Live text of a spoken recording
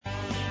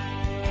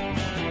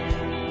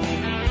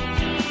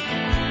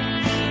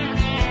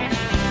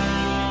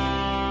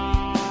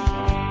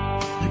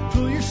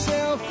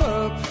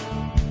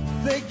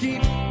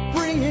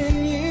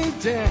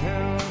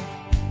down?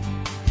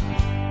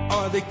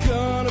 Are they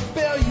gonna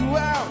bail you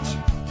out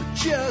or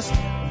just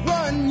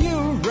run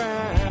you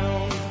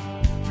around?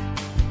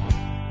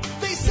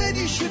 They said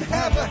you should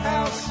have a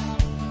house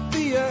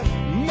the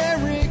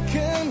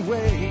American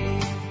way.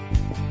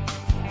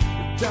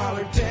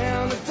 $1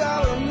 down,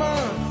 $1 a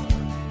month,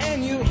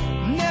 and you'll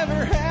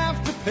never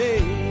have to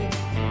pay.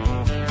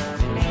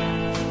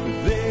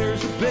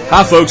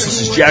 Hi folks,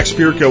 this is Jack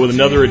Spirko with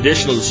another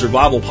edition of the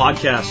Survival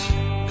Podcast.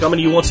 Coming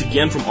to you once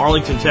again from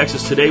Arlington,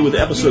 Texas today with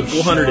episode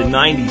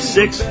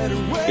 496.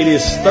 It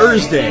is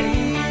Thursday,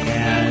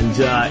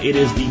 and it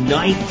is the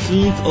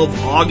 19th of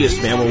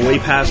August, man. We're way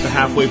past the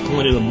halfway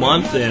point of the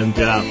month, and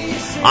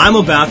I'm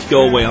about to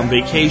go away on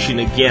vacation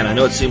again. I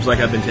know it seems like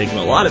I've been taking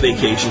a lot of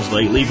vacations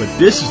lately, but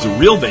this is a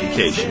real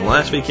vacation. The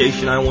last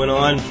vacation I went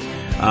on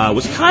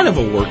was kind of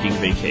a working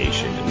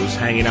vacation. It was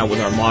hanging out with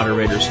our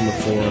moderators in the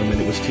forum,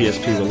 and it was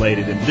TSP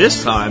related. And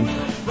this time,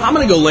 I'm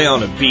going to go lay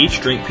on a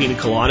beach, drink pina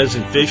coladas,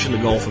 and fish in the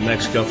Gulf of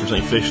Mexico if there's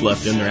any fish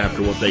left in there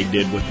after what they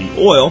did with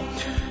the oil.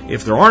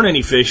 If there aren't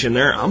any fish in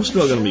there, I'm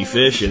still going to be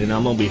fishing, and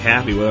I'm going to be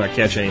happy whether I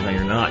catch anything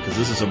or not, because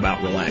this is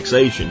about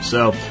relaxation.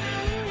 So,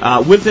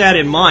 with that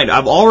in mind,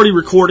 I've already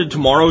recorded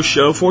tomorrow's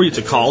show for you. It's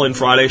a call-in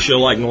Friday show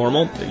like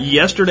normal.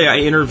 Yesterday, I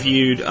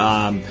interviewed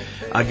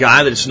a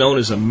guy that's known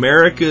as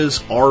America's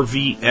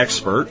RV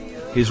expert.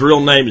 His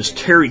real name is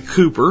Terry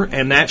Cooper,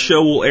 and that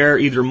show will air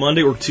either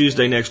Monday or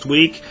Tuesday next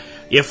week.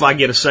 If I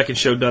get a second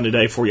show done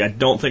today for you, I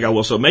don't think I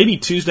will. So maybe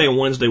Tuesday and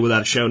Wednesday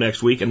without a show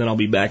next week, and then I'll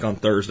be back on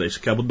Thursday. So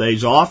a couple of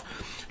days off.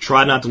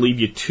 Try not to leave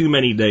you too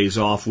many days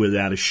off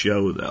without a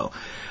show, though.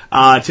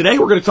 Today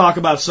we're going to talk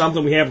about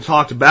something we haven't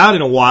talked about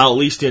in a while, at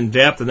least in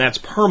depth, and that's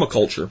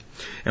permaculture.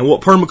 And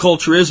what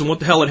permaculture is and what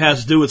the hell it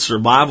has to do with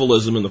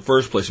survivalism in the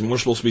first place. And we're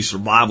supposed to be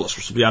survivalists.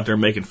 We're supposed to be out there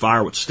making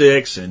fire with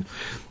sticks and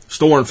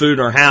storing food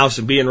in our house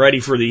and being ready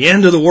for the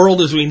end of the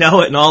world as we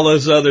know it and all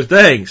those other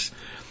things.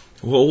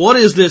 Well, what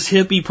is this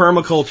hippie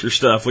permaculture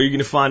stuff? Well, you're going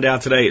to find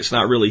out today it's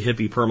not really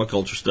hippie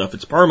permaculture stuff.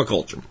 It's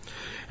permaculture.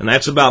 And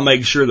that's about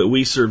making sure that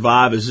we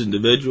survive as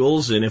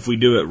individuals, and if we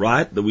do it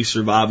right, that we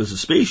survive as a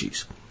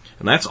species.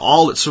 And that's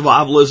all that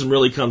survivalism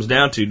really comes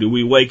down to. Do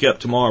we wake up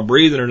tomorrow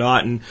breathing or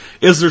not? And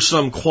is there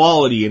some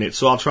quality in it?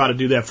 So I'll try to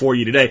do that for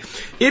you today.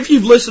 If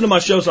you've listened to my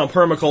shows on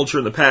permaculture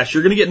in the past,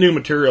 you're going to get new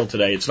material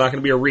today. It's not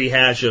going to be a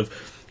rehash of,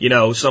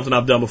 something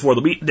I've done before.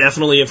 There'll be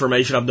definitely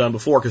information I've done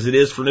before because it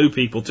is for new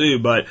people too.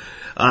 But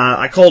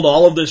I culled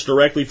all of this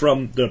directly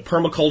from the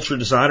Permaculture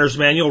Designer's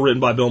Manual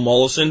written by Bill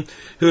Mollison,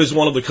 who is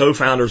one of the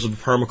co-founders of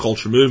the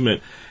permaculture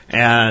movement.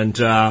 And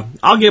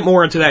I'll get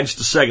more into that in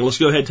just a second. Let's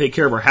go ahead and take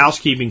care of our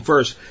housekeeping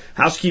first.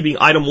 Housekeeping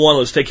item 1,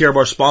 let's take care of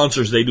our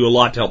sponsors. They do a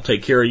lot to help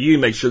take care of you,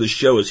 make sure the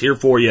show is here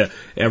for you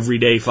every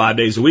day, 5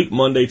 days a week,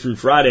 Monday through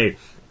Friday.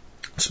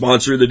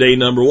 Sponsor of the day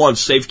number 1,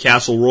 Safe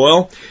Castle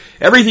Royal.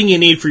 Everything you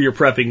need for your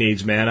prepping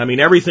needs, man. I mean,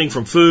 everything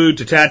from food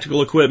to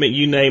tactical equipment,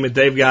 you name it,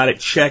 they've got it.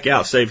 Check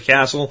out Safe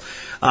Castle.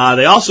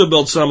 They also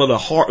build some of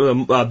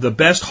the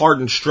best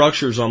hardened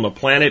structures on the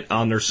planet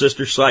on their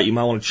sister site. You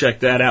might want to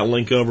check that out.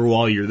 Link over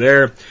while you're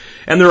there.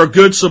 And they're a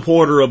good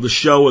supporter of the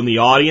show and the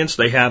audience.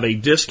 They have a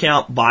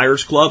discount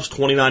buyers club,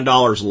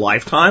 $29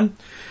 lifetime.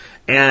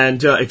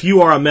 And if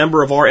you are a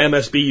member of our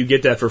MSB, you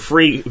get that for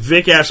free.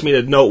 Vic asked me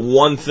to note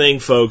one thing,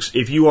 folks.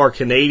 If you are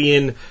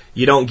Canadian,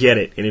 you don't get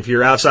it. And if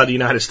you're outside the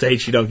United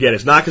States, you don't get it.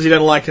 It's not because he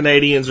doesn't like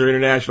Canadians or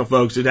international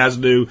folks. It has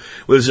to do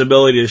with his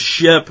ability to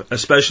ship,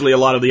 especially a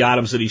lot of the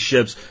items that he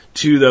ships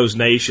to those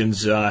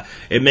nations.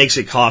 It makes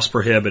it cost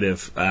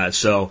prohibitive.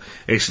 So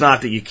it's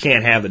not that you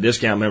can't have the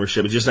discount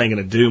membership. It just ain't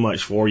going to do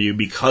much for you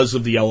because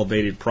of the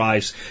elevated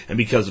price and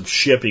because of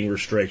shipping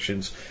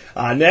restrictions.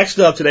 Next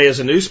up today is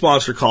a new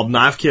sponsor called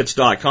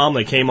KnifeKits.com.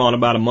 They came on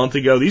about a month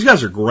ago. These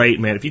guys are great,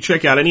 man. If you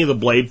check out any of the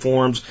blade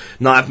forums,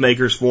 knife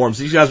makers forums,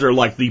 these guys are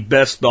like the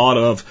best thought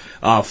of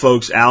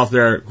folks out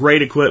there.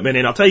 Great equipment.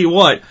 And I'll tell you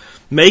what,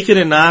 making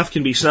a knife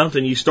can be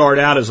something you start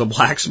out as a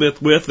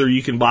blacksmith with, or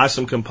you can buy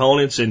some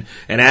components and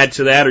add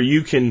to that, or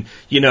you can,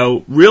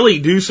 really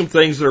do some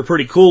things that are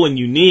pretty cool and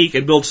unique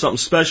and build something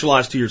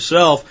specialized to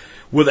yourself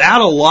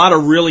without a lot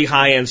of really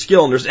high-end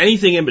skill. And there's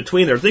anything in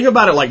between there. Think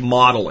about it like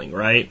modeling,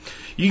 right?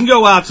 You can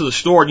go out to the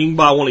store and you can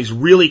buy one of these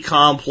really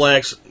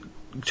complex,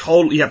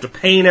 you have to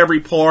paint every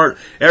part,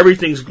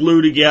 everything's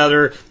glued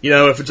together.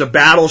 If it's a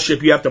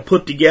battleship, you have to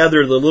put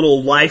together the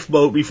little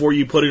lifeboat before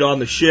you put it on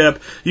the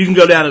ship. You can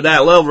go down to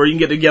that level, or you can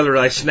get together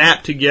a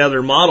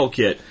snap-together model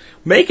kit.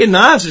 Making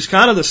knives is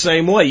kind of the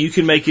same way. You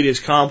can make it as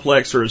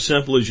complex or as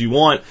simple as you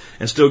want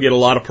and still get a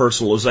lot of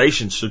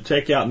personalization. So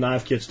check out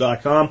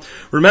KnifeKits.com.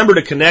 Remember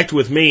to connect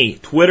with me,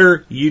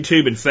 Twitter,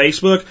 YouTube, and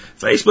Facebook.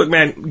 Facebook,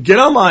 man, get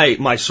on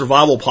my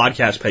survival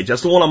podcast page.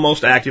 That's the one I'm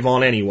most active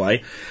on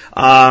anyway.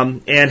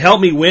 And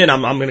help me win.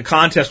 I'm going to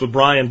contest with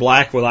Brian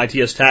Black with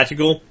ITS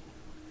Tactical,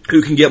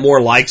 who can get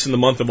more likes in the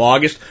month of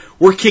August.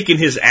 We're kicking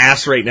his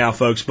ass right now,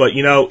 folks, but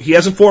he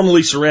hasn't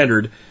formally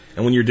surrendered.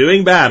 And when you're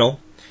doing battle,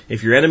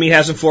 if your enemy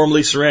hasn't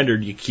formally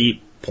surrendered, you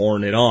keep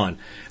pouring it on.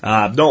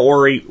 Don't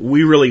worry,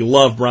 we really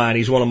love Brian.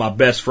 He's one of my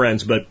best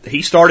friends, but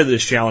he started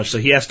this challenge, so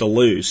he has to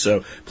lose.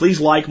 So please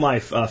like my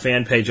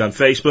fan page on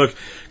Facebook.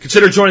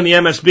 Consider joining the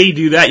MSB.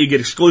 Do that. You get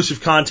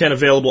exclusive content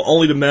available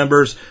only to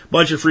members,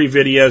 bunch of free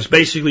videos.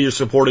 Basically, you're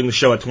supporting the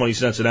show at 20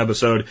 cents an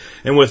episode.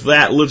 And with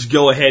that, let's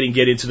go ahead and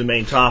get into the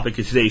main topic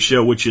of today's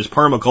show, which is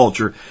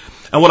permaculture.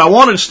 And what I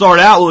wanted to start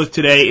out with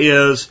today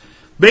is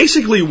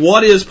basically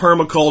what is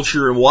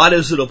permaculture and why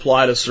does it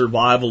apply to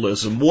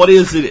survivalism? What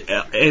is it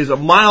as a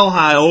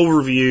mile-high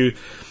overview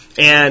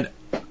and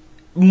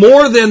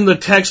more than the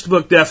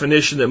textbook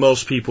definition that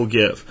most people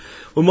give.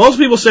 When most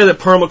people say that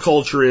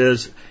permaculture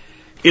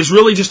is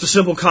really just a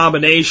simple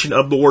combination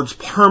of the words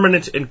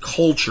permanent and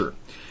culture.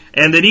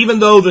 And that even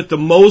though that the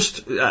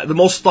most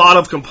thought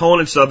of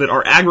components of it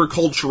are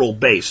agricultural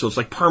based, so it's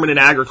like permanent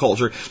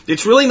agriculture,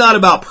 it's really not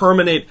about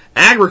permanent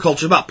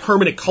agriculture, it's about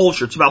permanent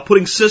culture. It's about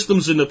putting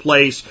systems into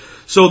place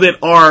so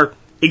that our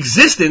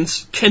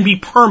existence can be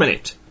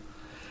permanent.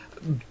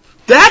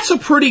 That's a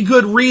pretty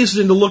good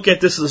reason to look at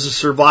this as a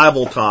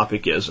survival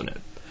topic, isn't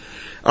it?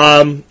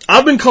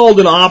 I've been called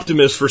an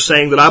optimist for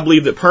saying that I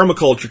believe that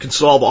permaculture can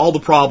solve all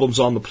the problems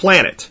on the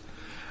planet.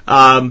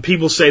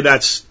 People say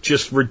that's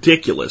just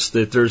ridiculous,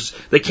 that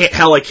they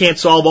can't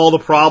solve all the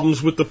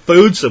problems with the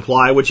food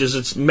supply, which is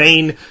its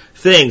main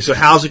thing. So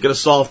how's it going to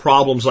solve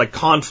problems like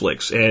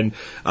conflicts and,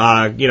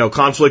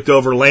 conflict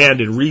over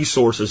land and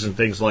resources and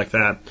things like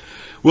that?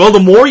 Well,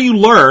 the more you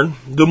learn,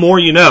 the more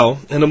you know,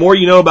 and the more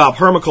you know about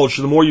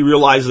permaculture, the more you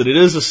realize that it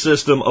is a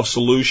system of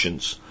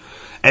solutions.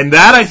 And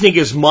that, I think,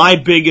 is my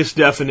biggest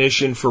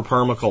definition for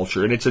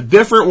permaculture. And it's a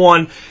different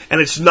one, and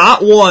it's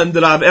not one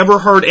that I've ever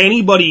heard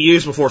anybody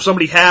use before. If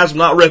somebody has, I'm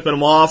not ripping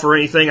them off or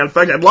anything. In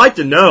fact, I'd like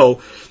to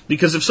know,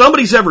 because if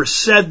somebody's ever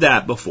said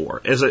that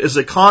before, as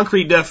a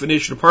concrete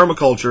definition of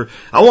permaculture,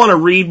 I want to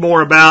read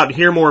more about and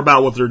hear more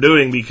about what they're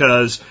doing,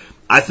 because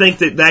I think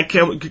that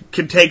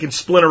can take and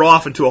splinter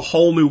off into a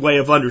whole new way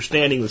of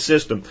understanding the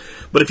system.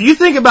 But if you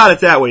think about it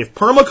that way, if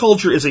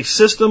permaculture is a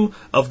system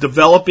of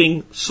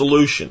developing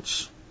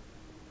solutions,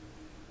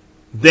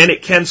 then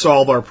it can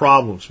solve our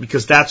problems,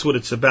 because that's what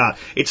it's about.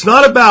 It's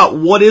not about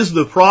what is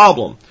the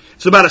problem.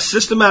 It's about a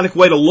systematic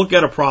way to look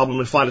at a problem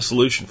and find a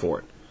solution for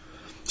it.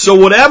 So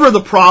whatever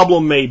the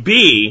problem may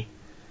be,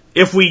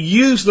 if we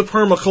use the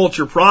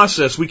permaculture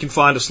process, we can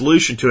find a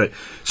solution to it.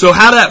 So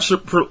how that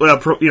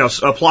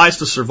applies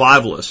to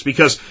survivalists,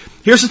 because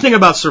here's the thing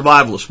about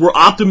survivalists. We're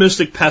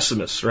optimistic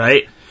pessimists,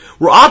 right?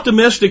 We're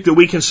optimistic that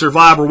we can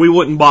survive, or we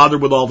wouldn't bother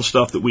with all the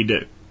stuff that we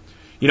do.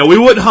 We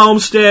wouldn't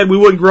homestead, we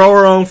wouldn't grow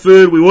our own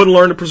food, we wouldn't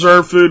learn to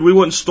preserve food, we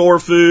wouldn't store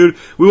food,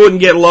 we wouldn't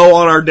get low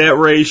on our debt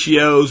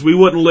ratios, we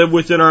wouldn't live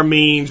within our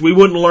means, we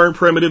wouldn't learn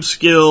primitive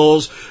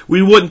skills,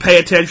 we wouldn't pay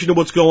attention to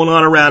what's going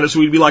on around us.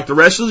 We'd be like the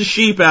rest of the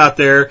sheep out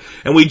there,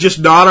 and we'd just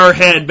nod our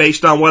head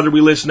based on whether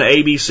we listen to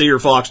ABC or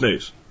Fox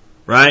News,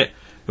 right?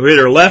 We're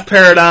either left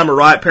paradigm or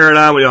right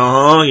paradigm. We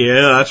go,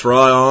 yeah, that's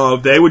right.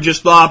 If they would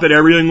just stop it,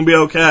 everything would be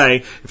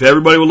okay. If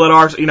everybody would let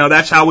ours,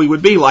 that's how we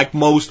would be, like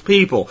most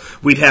people.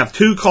 We'd have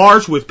 2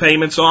 cars with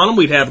payments on them.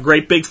 We'd have a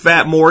great big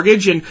fat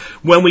mortgage. And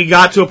when we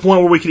got to a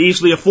point where we could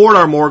easily afford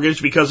our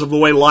mortgage because of the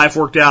way life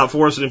worked out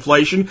for us and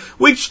inflation,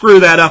 we'd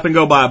screw that up and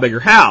go buy a bigger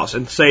house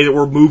and say that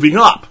we're moving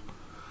up.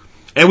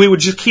 And we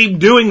would just keep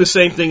doing the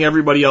same thing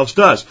everybody else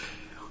does.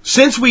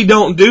 Since we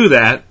don't do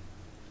that,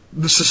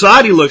 the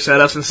society looks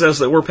at us and says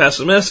that we're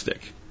pessimistic.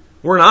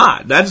 We're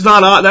not. That's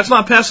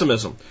not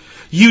pessimism.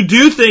 You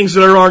do things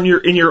that are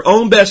in your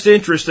own best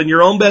interest and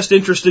your own best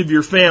interest of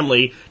your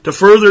family to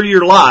further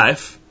your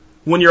life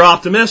when you're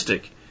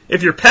optimistic.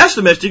 If you're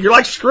pessimistic, you're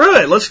like, screw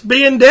it, let's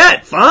be in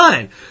debt.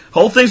 Fine.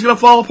 Whole thing's going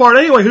to fall apart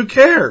anyway. Who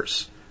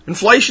cares?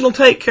 Inflation will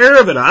take care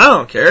of it. I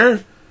don't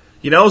care.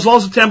 As long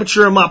as the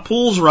temperature in my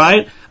pool's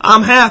right,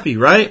 I'm happy,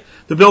 right?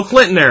 The Bill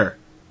Clinton era.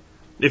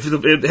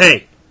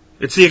 Hey,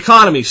 it's the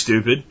economy,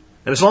 stupid.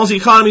 And as long as the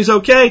economy's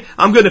okay,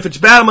 I'm good. If it's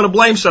bad, I'm going to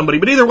blame somebody.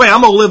 But either way,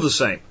 I'm going to live the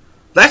same.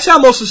 That's how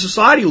most of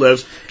society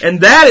lives. And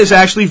that is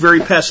actually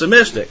very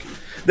pessimistic.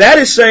 That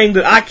is saying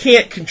that I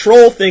can't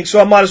control things, so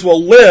I might as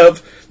well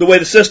live the way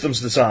the system's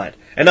designed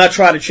and not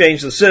try to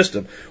change the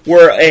system.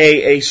 Where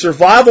a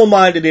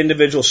survival-minded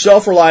individual,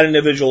 self-reliant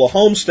individual, a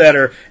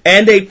homesteader,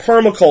 and a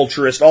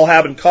permaculturist all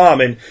have in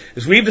common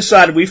is we've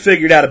decided we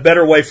figured out a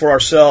better way for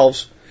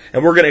ourselves,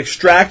 and we're going to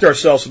extract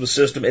ourselves from the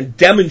system and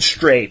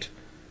demonstrate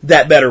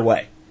that better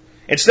way.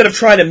 Instead of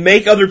trying to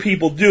make other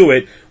people do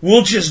it,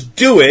 we'll just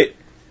do it,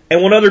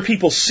 and when other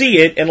people see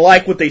it and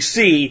like what they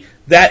see,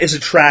 that is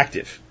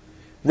attractive,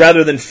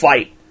 rather than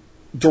fight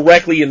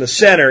directly in the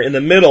center, in the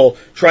middle,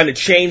 trying to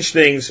change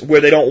things where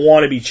they don't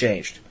want to be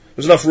changed.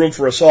 There's enough room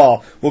for us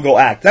all, we'll go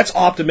act. That's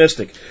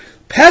optimistic.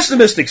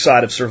 Pessimistic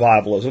side of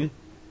survivalism,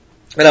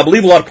 and I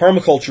believe a lot of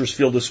permaculturists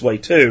feel this way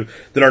too,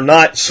 that are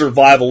not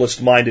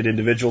survivalist-minded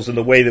individuals in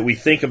the way that we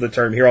think of the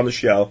term here on the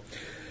show,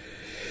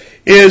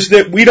 is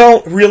that we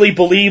don't really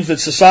believe that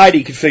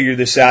society can figure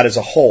this out as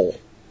a whole.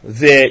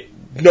 That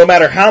no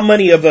matter how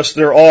many of us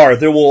there are,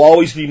 there will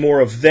always be more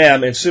of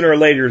them, and sooner or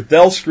later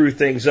they'll screw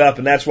things up,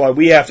 and that's why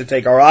we have to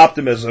take our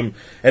optimism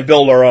and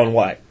build our own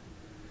way.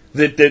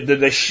 That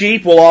the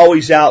sheep will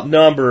always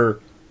outnumber,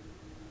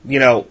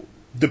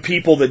 the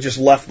people that just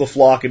left the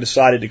flock and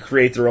decided to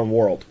create their own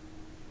world.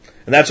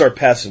 And that's our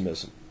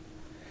pessimism.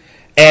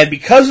 And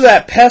because of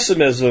that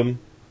pessimism,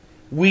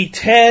 we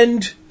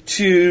tend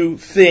to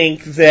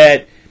think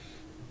that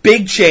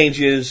big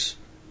changes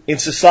in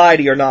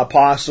society are not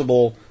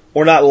possible,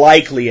 or not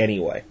likely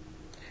anyway.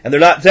 And they're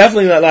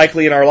definitely not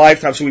likely in our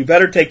lifetime, so we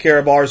better take care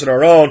of ours and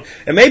our own.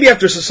 And maybe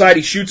after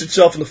society shoots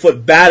itself in the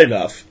foot bad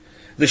enough,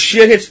 the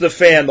shit hits the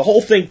fan, the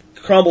whole thing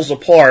crumbles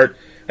apart,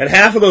 and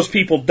half of those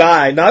people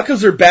die, not because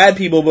they're bad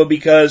people, but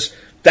because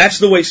that's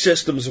the way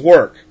systems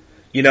work.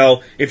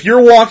 If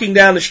you're walking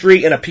down the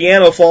street and a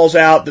piano falls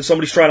out that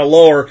somebody's trying to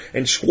lower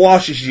and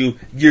squashes you,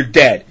 you're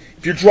dead.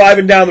 If you're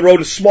driving down the road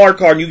in a smart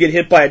car and you get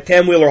hit by a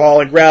 10-wheeler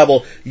hauling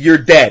gravel, you're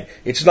dead.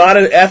 It's not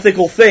an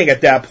ethical thing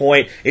at that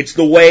point. It's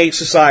the way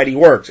society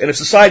works. And if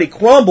society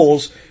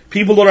crumbles,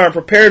 people that aren't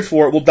prepared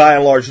for it will die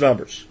in large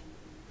numbers.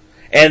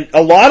 And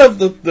a lot of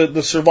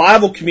the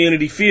survival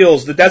community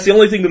feels that that's the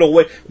only thing that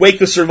will wake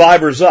the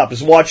survivors up,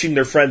 is watching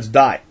their friends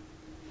die.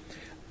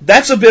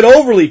 That's a bit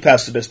overly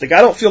pessimistic. I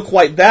don't feel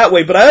quite that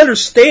way, but I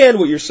understand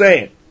what you're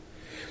saying.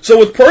 So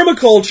with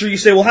permaculture, you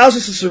say, well, how's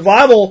this a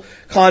survival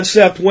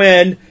concept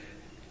when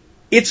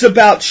it's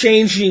about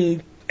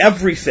changing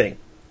everything?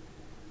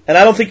 And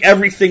I don't think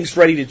everything's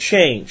ready to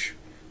change.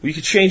 Well, you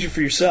could change it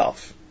for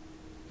yourself.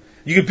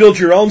 You could build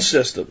your own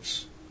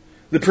systems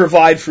that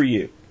provide for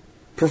you.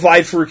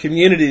 Provide for a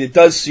community that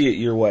does see it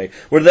your way.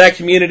 Whether that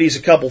community is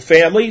a couple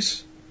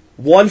families,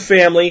 one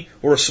family,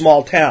 or a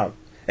small town.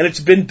 And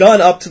it's been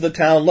done up to the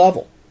town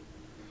level.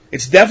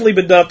 It's definitely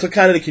been done up to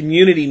kind of the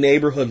community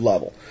neighborhood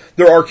level.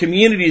 There are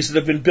communities that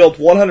have been built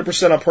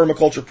 100% on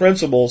permaculture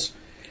principles,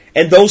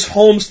 and those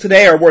homes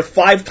today are worth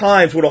 5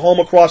 times what a home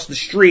across the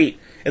street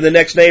in the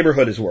next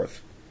neighborhood is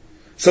worth.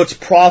 So it's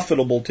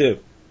profitable too.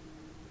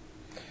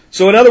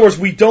 So in other words,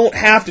 we don't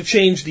have to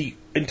change the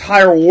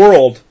entire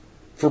world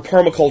for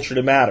permaculture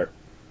to matter.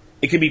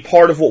 It can be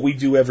part of what we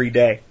do every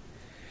day.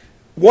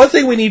 One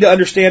thing we need to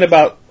understand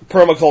about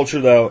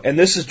permaculture, though, and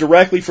this is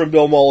directly from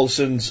Bill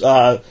Mollison's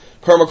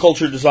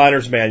Permaculture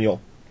Designer's Manual,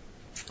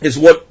 is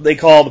what they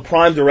call the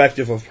prime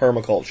directive of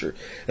permaculture.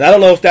 And I don't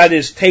know if that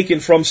is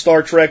taken from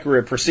Star Trek or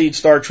it precedes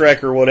Star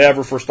Trek or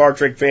whatever for Star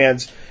Trek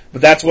fans,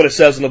 but that's what it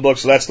says in the book,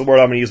 so that's the word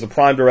I'm going to use, the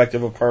prime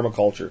directive of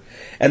permaculture.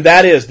 And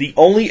that is, the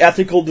only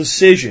ethical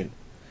decision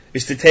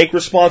is to take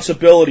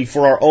responsibility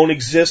for our own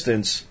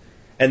existence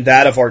and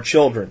that of our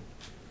children.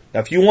 Now,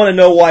 if you want to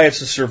know why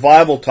it's a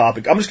survival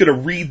topic, I'm just going to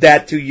read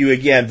that to you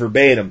again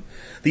verbatim.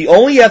 The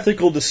only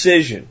ethical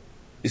decision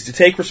is to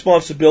take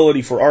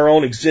responsibility for our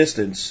own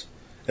existence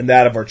and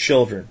that of our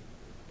children.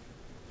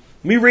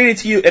 Let me read it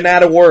to you and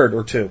add a word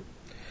or two.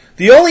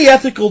 The only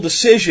ethical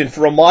decision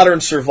for a modern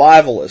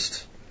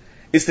survivalist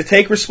is to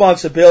take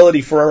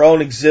responsibility for our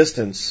own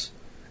existence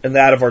and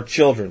that of our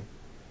children.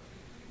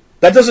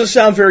 That doesn't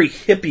sound very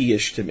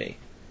hippie-ish to me,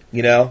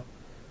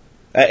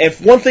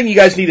 If one thing you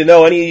guys need to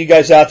know, any of you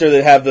guys out there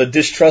that have the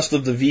distrust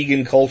of the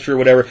vegan culture or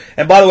whatever,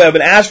 and by the way, I've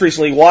been asked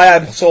recently why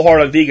I'm so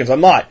hard on vegans.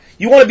 I'm not.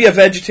 You want to be a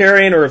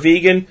vegetarian or a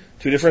vegan?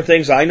 2 different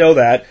things, I know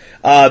that.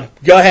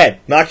 Go ahead,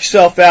 knock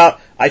yourself out.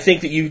 I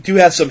think that you do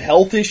have some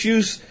health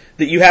issues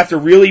that you have to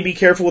really be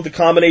careful with the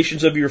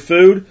combinations of your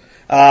food,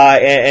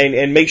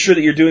 and make sure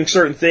that you're doing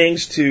certain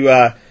things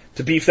to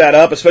beef that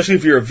up, especially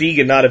if you're a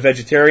vegan, not a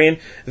vegetarian,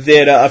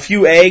 that a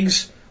few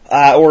eggs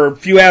or a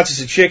few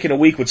ounces of chicken a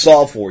week would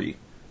solve for you.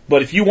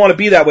 But if you want to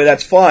be that way,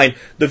 that's fine.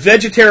 The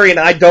vegetarian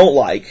I don't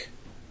like,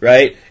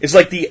 right, is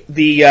like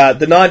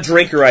the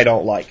non-drinker I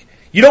don't like.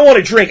 You don't want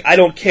to drink, I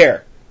don't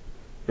care.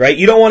 Right?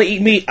 You don't want to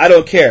eat meat, I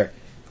don't care.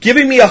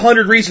 Giving me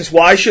 100 reasons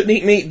why I shouldn't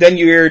eat meat, then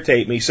you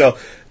irritate me. So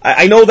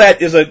I know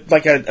that is a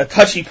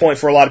touchy point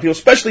for a lot of people,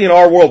 especially in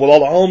our world with all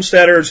the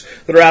homesteaders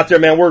that are out there,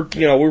 man.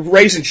 We're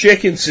raising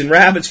chickens and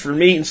rabbits for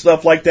meat and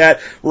stuff like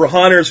that. We're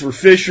hunters, we're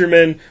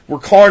fishermen, we're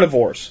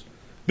carnivores.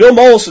 Bill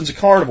Mollison's a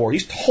carnivore.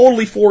 He's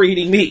totally for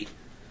eating meat.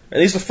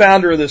 And he's the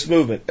founder of this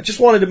movement. I just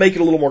wanted to make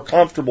it a little more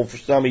comfortable for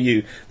some of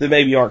you that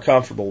maybe aren't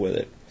comfortable with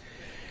it.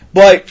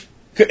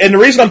 And the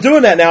reason I'm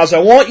doing that now is I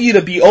want you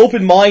to be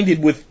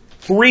open-minded with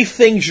 3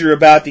 things you're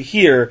about to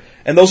hear,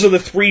 and those are the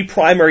 3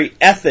 primary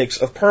ethics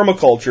of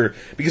permaculture,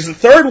 because the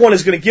third one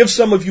is going to give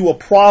some of you a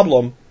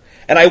problem,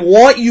 and I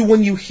want you,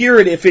 when you hear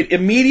it, if it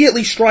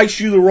immediately strikes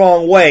you the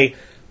wrong way,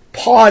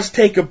 pause,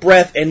 take a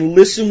breath, and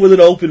listen with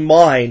an open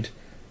mind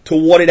to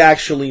what it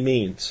actually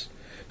means.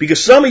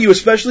 Because some of you,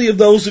 especially of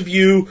those of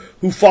you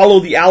who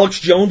follow the Alex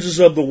Joneses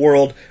of the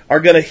world,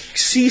 are going to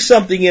see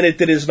something in it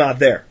that is not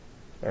there.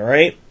 All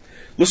right?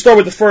 Let's start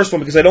with the first one,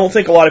 because I don't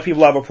think a lot of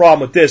people have a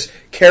problem with this.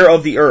 Care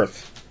of the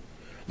earth.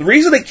 The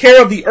reason that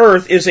care of the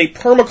earth is a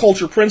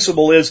permaculture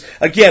principle is,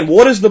 again,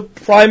 what is the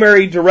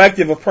primary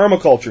directive of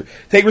permaculture?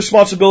 Take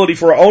responsibility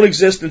for our own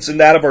existence and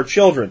that of our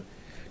children.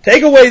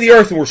 Take away the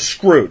earth and we're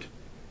screwed.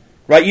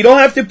 Right? You don't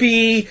have to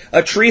be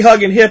a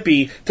tree-hugging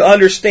hippie to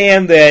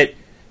understand that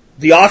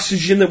the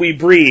oxygen that we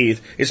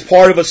breathe is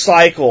part of a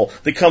cycle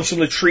that comes from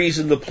the trees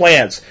and the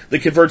plants that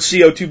convert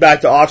CO2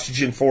 back to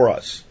oxygen for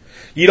us.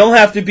 You don't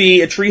have to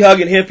be a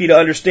tree-hugging hippie to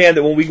understand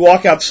that when we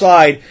walk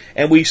outside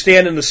and we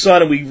stand in the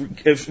sun and we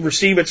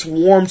receive its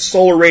warm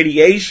solar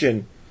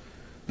radiation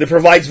that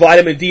provides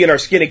vitamin D in our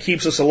skin and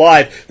keeps us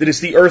alive, that it's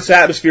the Earth's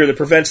atmosphere that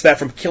prevents that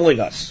from killing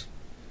us.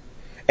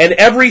 And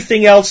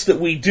everything else that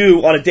we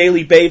do on a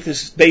daily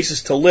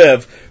basis to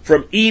live,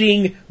 from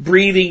eating,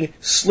 breathing,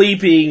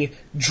 sleeping,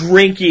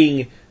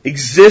 drinking,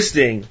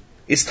 existing,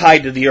 is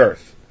tied to the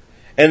Earth.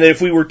 And that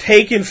if we were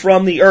taken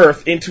from the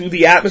Earth into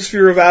the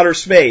atmosphere of outer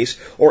space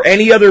or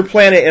any other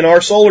planet in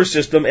our solar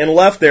system and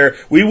left there,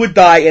 we would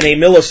die in a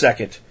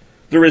millisecond.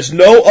 There is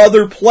no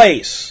other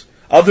place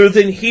other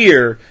than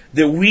here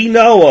that we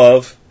know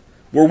of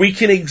where we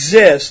can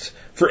exist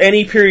for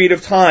any period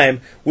of time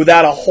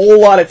without a whole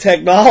lot of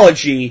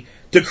technology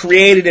to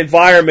create an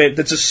environment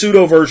that's a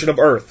pseudo version of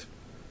Earth.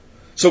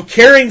 So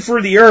caring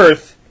for the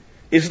Earth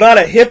is not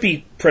a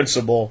hippie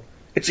principle,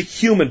 it's a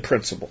human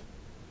principle.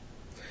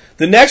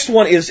 The next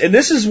one is, and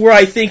this is where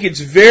I think it's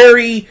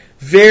very,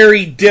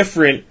 very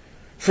different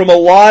from a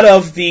lot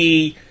of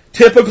the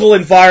typical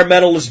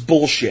environmentalist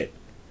bullshit.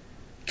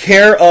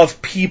 Care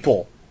of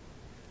people.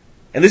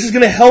 And this is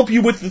going to help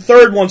you with the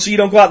third one so you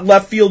don't go out in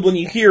left field when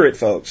you hear it,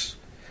 folks.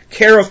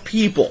 Care of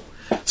people.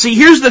 See,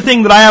 here's the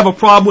thing that I have a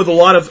problem with a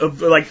lot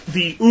of like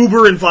the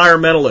uber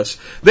environmentalists.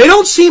 They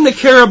don't seem to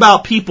care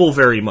about people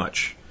very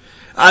much.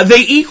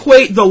 They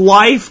equate the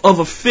life of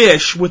a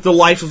fish with the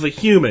life of a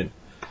human.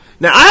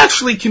 Now, I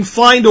actually can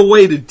find a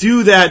way to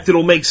do that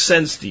that'll make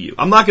sense to you.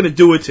 I'm not going to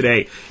do it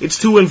today. It's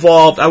too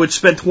involved. I would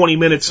spend 20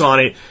 minutes on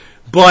it.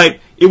 But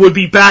it would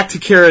be back to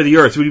care of the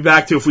Earth. It would be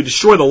back to if we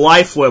destroy the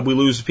life web, we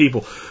lose the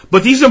people.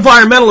 But these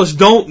environmentalists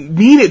don't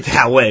mean it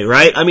that way,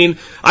 right? I mean,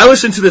 I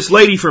listened to this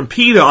lady from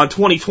PETA on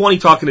 2020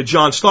 talking to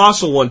John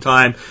Stossel one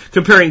time,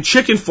 comparing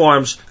chicken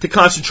farms to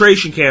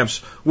concentration camps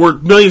where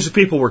millions of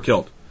people were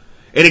killed.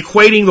 And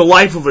equating the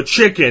life of a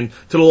chicken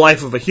to the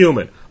life of a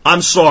human.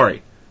 I'm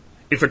sorry.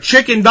 If a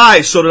chicken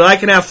dies so that I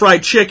can have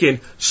fried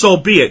chicken, so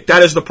be it.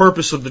 That is the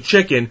purpose of the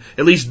chicken,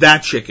 at least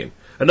that chicken.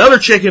 Another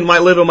chicken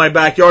might live in my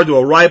backyard to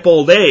a ripe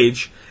old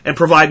age and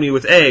provide me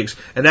with eggs,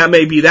 and that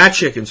may be that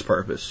chicken's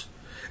purpose.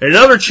 And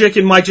another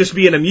chicken might just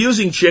be an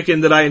amusing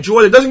chicken that I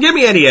enjoy that doesn't give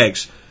me any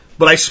eggs,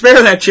 but I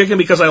spare that chicken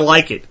because I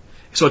like it.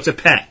 So it's a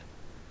pet.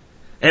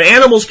 And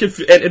animals can,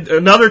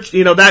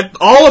 that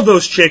all of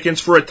those chickens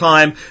for a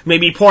time may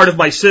be part of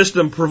my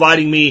system,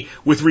 providing me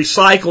with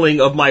recycling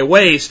of my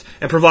waste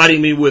and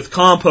providing me with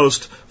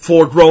compost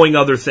for growing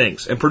other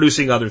things and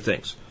producing other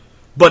things.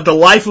 But the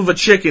life of a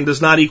chicken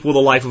does not equal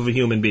the life of a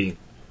human being.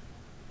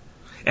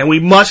 And we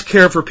must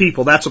care for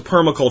people. That's a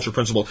permaculture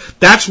principle.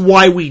 That's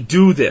why we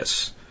do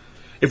this.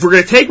 If we're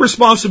going to take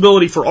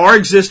responsibility for our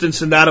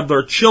existence and that of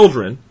our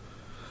children,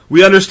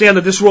 we understand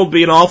that this world would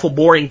be an awful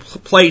boring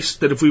place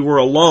that if we were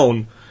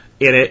alone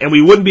in it, and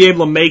we wouldn't be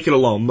able to make it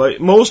alone. But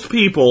most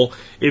people,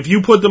 if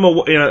you put them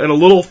in a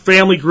little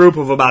family group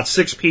of about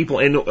 6 people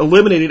and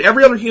eliminated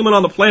every other human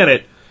on the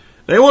planet,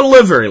 they wouldn't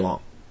live very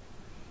long.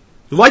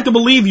 You'd like to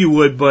believe you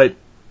would, but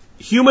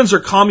humans are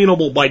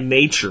communal by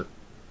nature.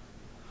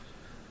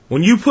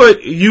 When you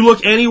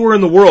look anywhere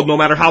in the world, no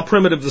matter how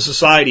primitive the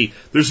society,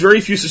 there's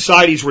very few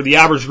societies where the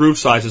average group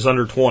size is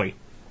under 20.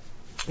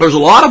 There's a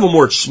lot of them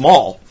where it's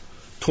small.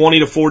 20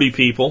 to 40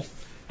 people,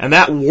 and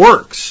that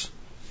works,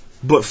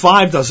 but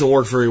 5 doesn't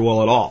work very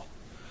well at all.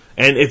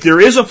 And if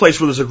there is a place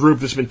where there's a group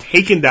that's been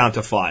taken down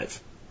to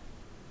 5,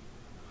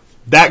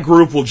 that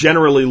group will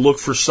generally look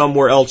for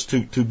somewhere else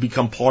to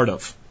become part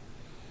of.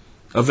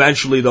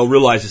 Eventually they'll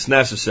realize it's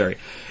necessary.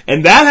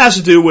 And that has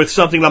to do with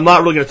something I'm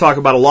not really going to talk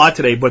about a lot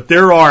today, but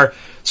there are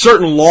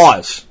certain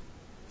laws,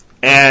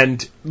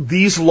 and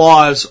these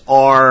laws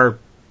are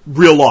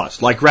real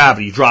laws, like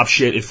gravity. You drop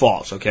shit, it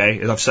falls,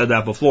 okay? And I've said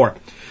that before.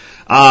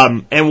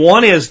 And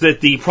one is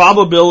that the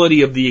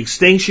probability of the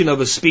extinction of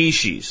a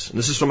species, and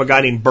this is from a guy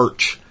named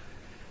Birch,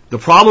 the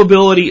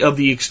probability of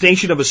the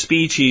extinction of a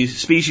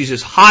species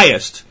is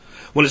highest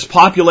when its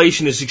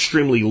population is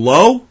extremely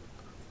low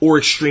or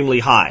extremely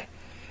high.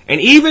 And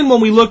even when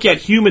we look at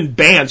human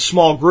bands,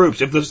 small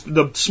groups, if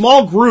the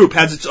small group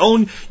has its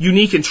own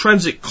unique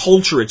intrinsic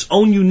culture, its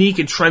own unique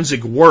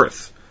intrinsic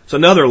worth, it's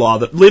another law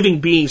that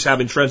living beings have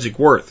intrinsic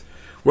worth.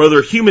 Whether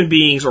they're human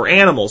beings or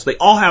animals, they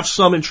all have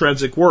some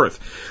intrinsic worth.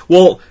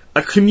 Well,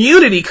 a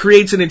community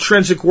creates an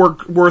intrinsic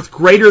worth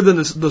greater than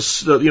the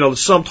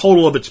sum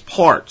total of its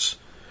parts.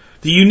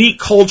 The unique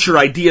culture,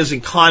 ideas,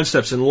 and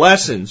concepts and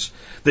lessons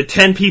that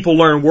 10 people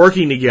learn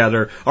working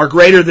together are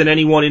greater than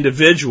any one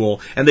individual,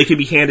 and they can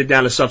be handed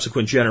down to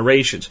subsequent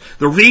generations.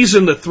 The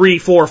reason the 3,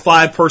 4,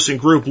 5 person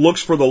group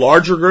looks for the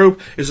larger group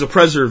is the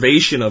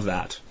preservation of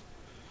that.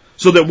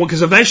 So that,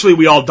 because eventually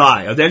we all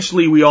die.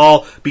 Eventually we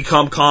all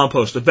become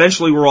compost.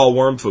 Eventually we're all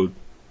worm food.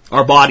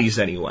 Our bodies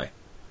anyway.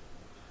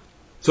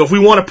 So if we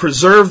want to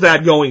preserve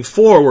that going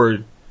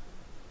forward,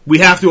 we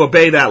have to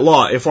obey that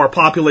law. If our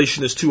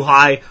population is too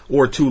high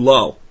or too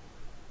low,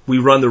 we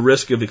run the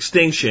risk of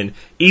extinction,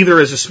 either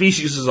as a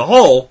species as a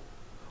whole,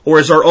 or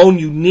as our own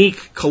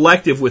unique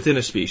collective within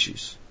a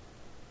species.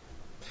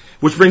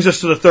 Which brings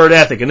us to the third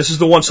ethic, and this is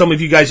the one some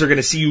of you guys are going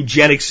to see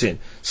eugenics in.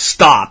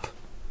 Stop.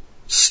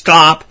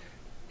 stop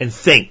and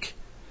think.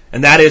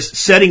 And that is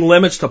setting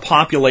limits to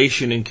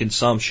population and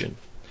consumption.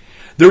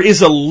 There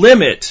is a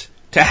limit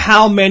to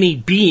how many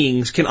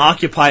beings can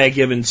occupy a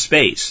given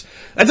space.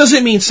 That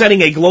doesn't mean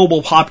setting a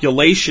global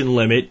population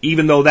limit,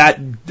 even though that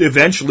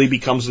eventually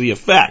becomes the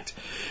effect.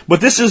 But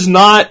this is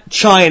not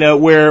China,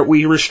 where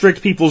we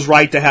restrict people's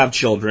right to have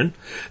children.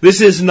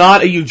 This is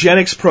not a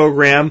eugenics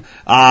program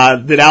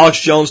that Alex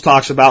Jones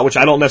talks about, which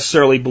I don't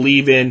necessarily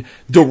believe in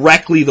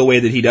directly the way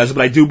that he does,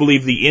 but I do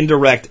believe the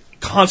indirect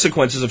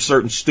consequences of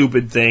certain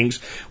stupid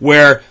things,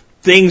 where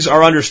things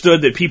are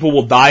understood that people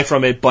will die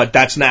from it, but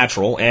that's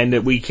natural, and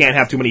that we can't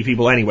have too many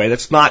people anyway.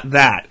 That's not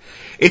that.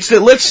 It's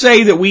that, let's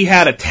say that we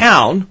had a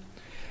town,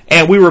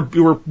 and we were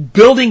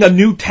building a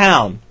new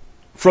town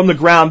from the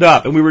ground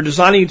up, and we were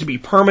designing it to be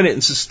permanent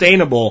and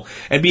sustainable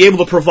and be able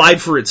to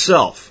provide for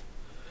itself.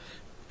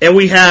 And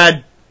we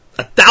had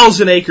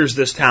 1,000 acres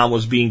this town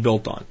was being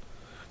built on.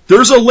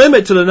 There's a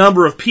limit to the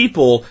number of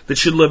people that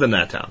should live in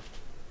that town.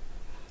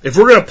 If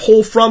we're going to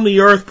pull from the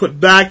earth, put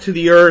back to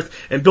the earth,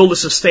 and build a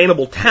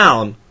sustainable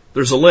town,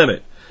 there's a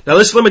limit. Now,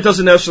 this limit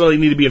doesn't necessarily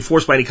need to be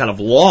enforced by any kind of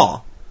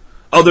law,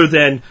 other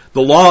than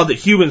the law that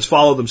humans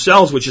follow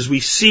themselves, which is we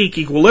seek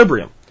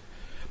equilibrium.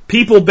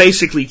 People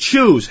basically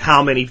choose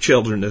how many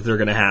children that they're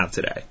going to have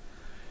today.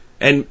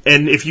 And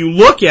if you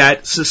look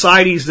at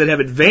societies that have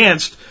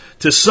advanced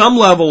to some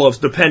level of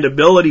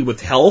dependability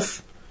with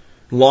health,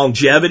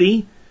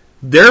 longevity,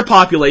 their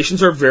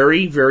populations are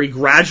very, very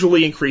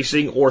gradually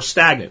increasing or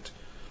stagnant.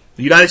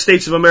 The United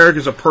States of America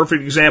is a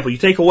perfect example. You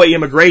take away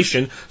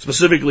immigration,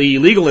 specifically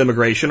illegal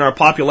immigration, our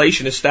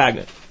population is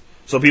stagnant.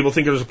 So people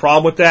think there's a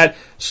problem with that.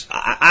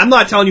 I'm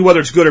not telling you whether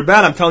it's good or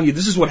bad. I'm telling you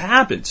this is what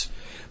happens.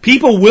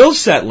 People will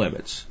set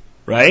limits,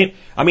 right?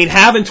 I mean,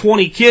 having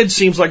 20 kids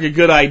seems like a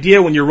good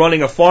idea when you're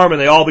running a farm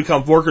and they all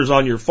become workers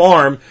on your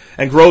farm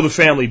and grow the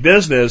family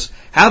business.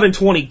 Having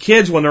 20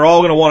 kids when they're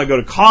all going to want to go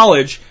to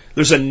college,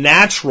 there's a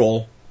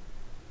natural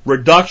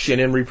reduction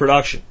in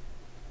reproduction.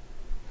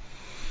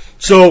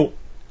 So,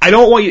 I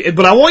want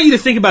you to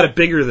think about it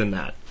bigger than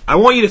that. I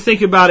want you to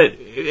think about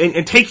it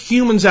and take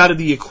humans out of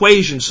the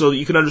equation so that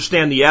you can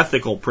understand the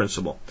ethical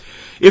principle.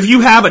 If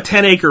you have a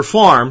 10-acre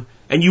farm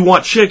and you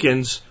want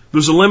chickens,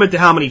 there's a limit to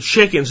how many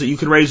chickens that you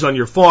can raise on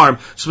your farm,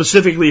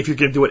 specifically if you're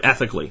going to do it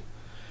ethically.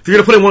 If you're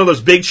going to put in one of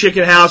those big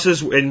chicken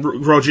houses and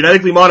grow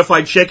genetically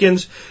modified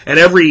chickens, and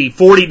every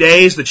 40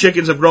 days the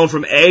chickens have grown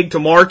from egg to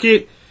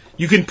market,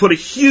 you can put a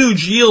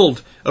huge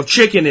yield of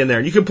chicken in there.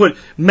 And you can put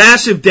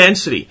massive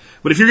density.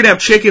 But if you're going to have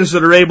chickens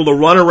that are able to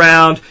run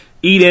around,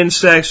 eat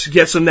insects,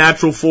 get some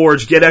natural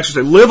forage, get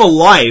exercise, live a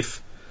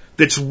life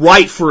that's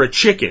right for a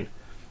chicken,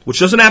 which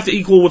doesn't have to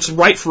equal what's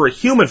right for a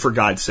human, for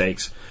God's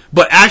sakes,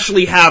 but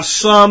actually have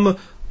some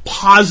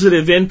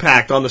positive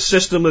impact on the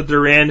system that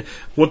they're in,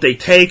 what they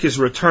take is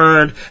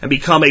returned, and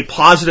become a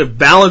positive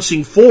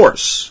balancing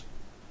force.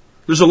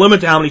 There's a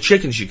limit to how many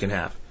chickens you can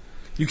have.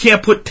 You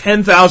can't put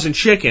 10,000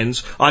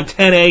 chickens on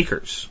 10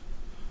 acres.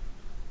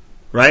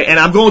 Right? And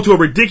I'm going to a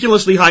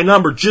ridiculously high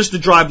number just to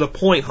drive the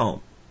point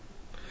home.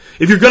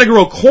 If you're going to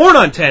grow corn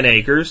on 10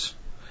 acres,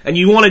 and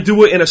you want to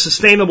do it in a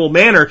sustainable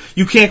manner,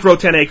 you can't grow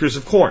 10 acres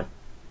of corn.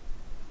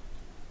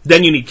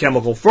 Then you need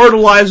chemical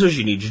fertilizers,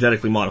 you need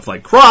genetically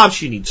modified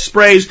crops, you need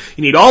sprays,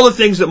 you need all the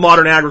things that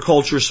modern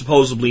agriculture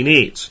supposedly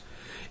needs.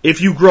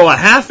 If you grow a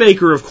half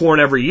acre of corn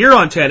every year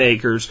on 10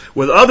 acres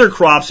with other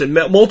crops and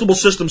multiple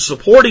systems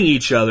supporting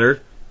each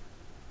other,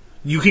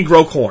 you can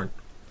grow corn.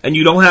 And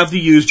you don't have to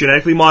use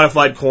genetically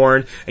modified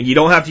corn, and you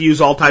don't have to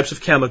use all types of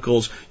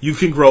chemicals. You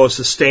can grow a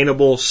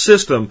sustainable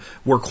system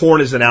where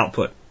corn is an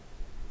output.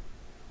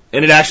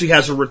 And it actually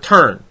has a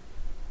return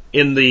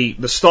in the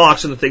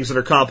stalks and the things that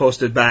are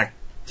composted back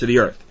to the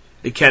earth.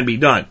 It can be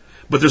done.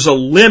 But there's a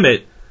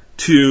limit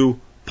to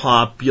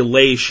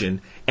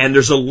population, and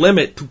there's a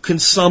limit to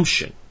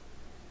consumption.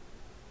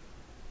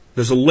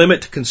 There's a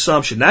limit to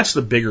consumption. That's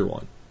the bigger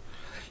one.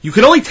 You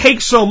can only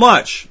take so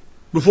much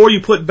before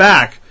you put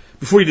back,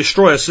 before you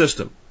destroy a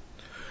system.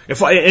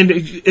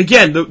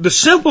 The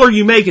simpler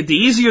you make it, the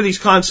easier these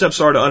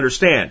concepts are to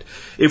understand.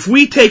 If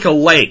we take a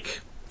lake,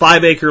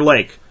 5-acre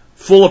lake,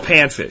 full of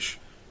panfish,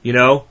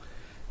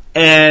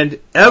 and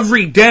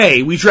every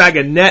day we drag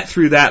a net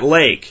through that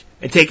lake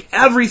and take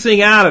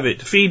everything out of it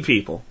to feed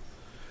people,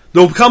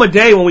 there'll come a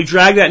day when we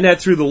drag that net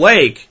through the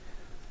lake,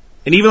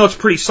 and even though it's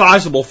pretty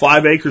sizable,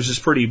 5 acres is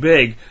pretty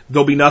big,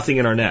 there'll be nothing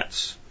in our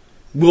nets.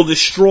 We'll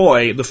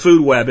destroy the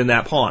food web in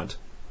that pond.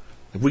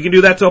 If we can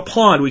do that to a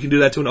pond, we can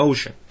do that to an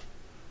ocean.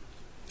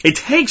 It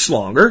takes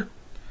longer.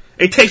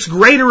 It takes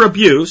greater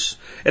abuse.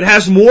 It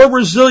has more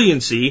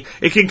resiliency.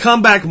 It can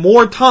come back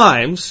more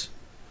times.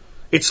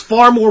 It's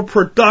far more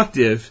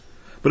productive.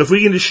 But if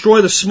we can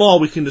destroy the small,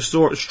 we can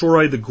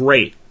destroy the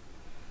great.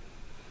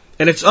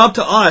 And it's up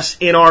to us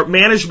in our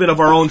management of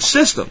our own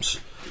systems.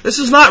 This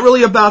is not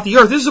really about the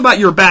earth. This is about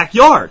your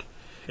backyard.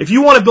 If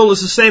you want to build a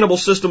sustainable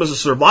system as a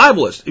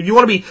survivalist, if you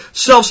want to be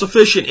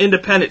self-sufficient,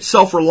 independent,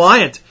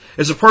 self-reliant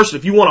as a person,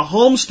 if you want a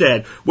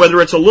homestead, whether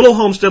it's a little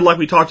homestead like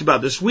we talked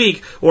about this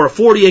week or a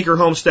 40-acre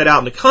homestead out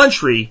in the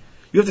country,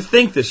 you have to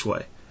think this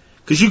way.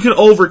 Because you can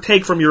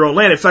overtake from your own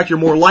land. In fact, you're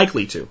more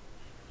likely to.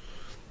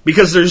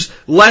 Because there's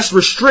less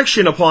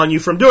restriction upon you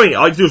from doing it.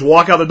 All you do is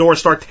walk out the door and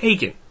start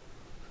taking.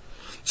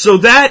 So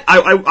that,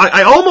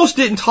 I almost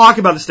didn't talk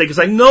about this today because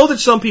I know that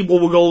some people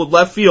will go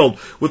left field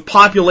with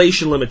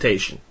population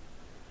limitation.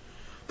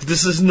 But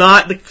this is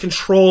not the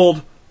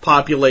controlled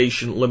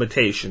population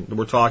limitation that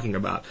we're talking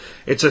about.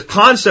 It's a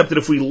concept that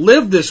if we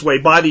live this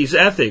way by these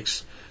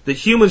ethics, that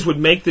humans would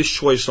make this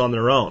choice on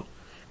their own.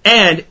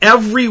 And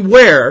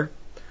everywhere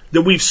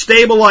that we've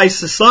stabilized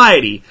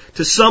society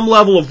to some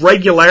level of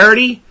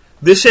regularity,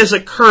 this has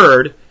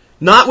occurred,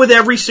 not with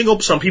every single,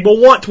 some people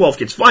want 12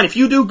 kids. Fine, if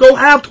you do, go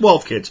have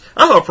 12 kids.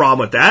 I don't have a problem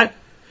with that.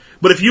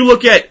 But if you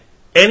look at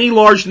any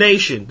large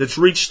nation that's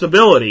reached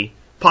stability,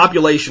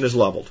 population is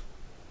leveled.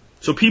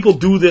 So people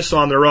do this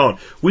on their own.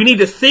 We need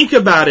to think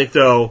about it,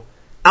 though,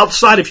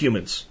 outside of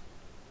humans.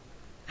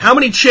 How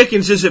many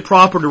chickens is it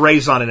proper to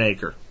raise on an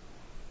acre?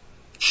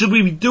 Should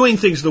we be doing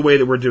things the way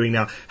that we're doing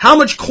now? How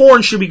much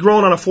corn should be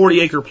grown on a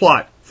 40-acre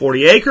plot?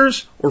 40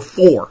 acres or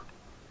 4?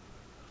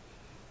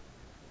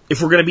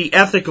 If we're going to be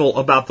ethical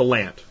about the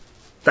land.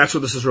 That's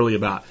what this is really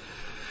about.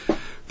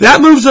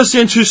 That moves us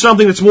into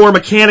something that's more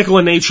mechanical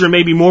in nature and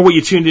maybe more what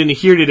you tuned in to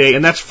hear today,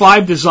 and that's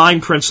 5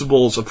 design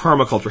principles of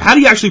permaculture. How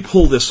do you actually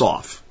pull this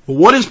off?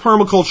 What is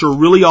permaculture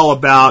really all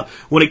about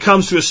when it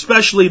comes to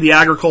especially the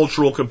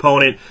agricultural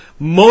component?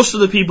 Most of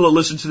the people that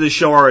listen to this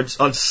show are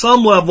on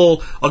some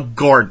level a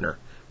gardener.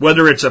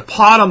 Whether it's a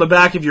pot on the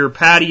back of your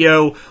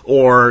patio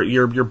or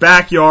your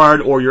backyard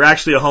or you're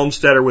actually a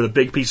homesteader with a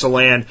big piece of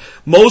land,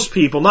 most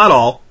people, not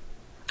all,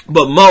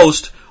 but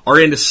most are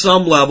into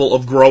some level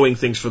of growing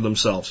things for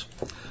themselves.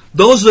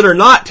 Those that are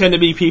not tend to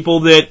be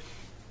people that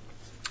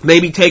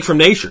maybe take from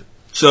nature.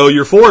 So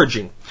you're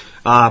foraging,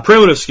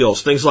 primitive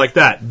skills, things like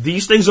that.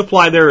 These things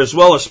apply there as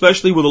well,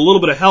 especially with a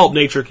little bit of help,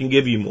 nature can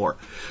give you more.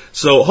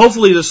 So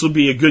hopefully this will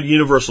be a good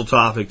universal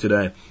topic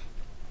today.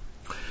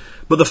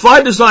 But the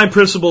 5 design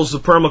principles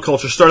of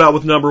permaculture start out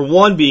with number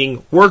 1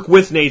 being work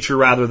with nature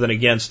rather than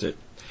against it.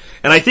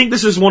 And I think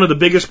this is one of the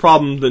biggest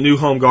problems that new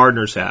home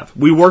gardeners have.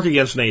 We work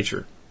against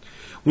nature.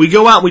 We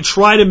go out and we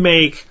try to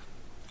make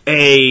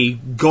a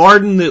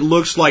garden that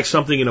looks like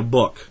something in a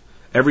book.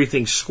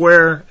 Everything's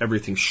square,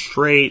 everything's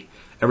straight,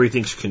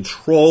 everything's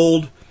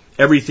controlled,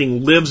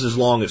 everything lives as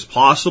long as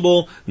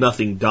possible,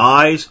 nothing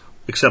dies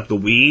except the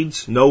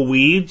weeds, no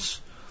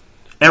weeds.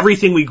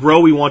 Everything we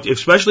grow we want,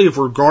 especially if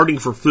we're gardening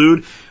for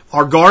food,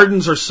 our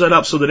gardens are set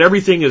up so that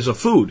everything is a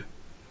food.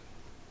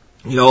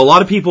 You know, a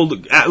lot of people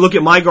look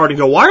at my garden and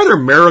go, why are there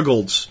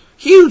marigolds?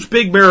 Huge,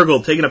 big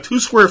marigold taking up 2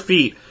 square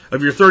feet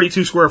of your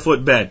 32 square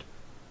foot bed.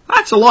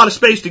 That's a lot of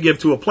space to give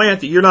to a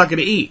plant that you're not going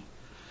to eat.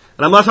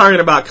 And I'm not talking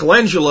about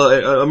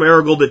calendula, a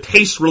marigold that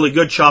tastes really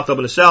good chopped up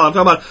in a salad. I'm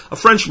talking about a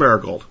French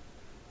marigold.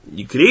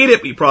 You could eat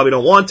it, but you probably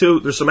don't want to.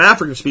 There's some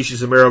African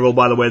species of marigold,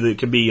 by the way, that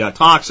can be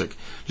toxic,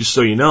 just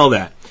so you know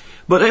that.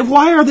 But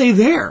why are they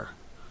there?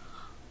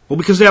 Well,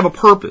 because they have a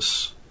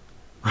purpose,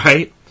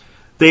 right?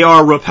 They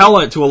are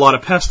repellent to a lot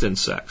of pest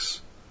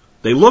insects.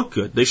 They look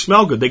good. They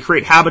smell good. They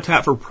create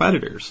habitat for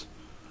predators.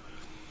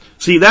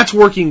 See, that's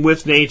working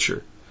with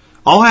nature.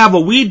 I'll have a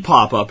weed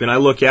pop up, and I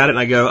look at it, and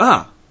I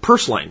go,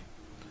 purslane.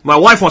 My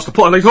wife wants to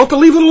pull it. I go,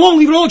 leave it alone,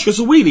 leave it alone. It's just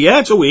a weed. Yeah,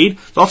 it's a weed.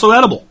 It's also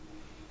edible.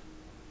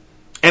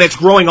 And it's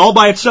growing all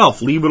by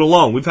itself. Leave it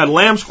alone. We've had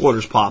lamb's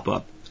quarters pop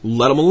up.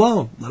 Let them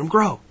alone. Let them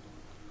grow.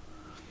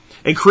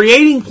 And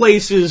creating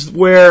places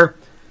where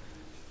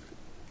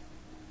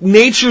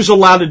nature's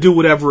allowed to do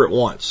whatever it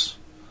wants.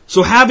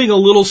 So having a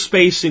little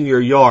space in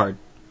your yard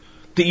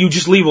that you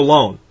just leave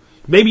alone.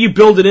 Maybe you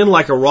build it in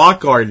like a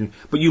rock garden,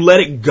 but you let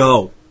it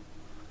go.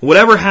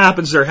 Whatever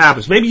happens, there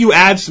happens. Maybe you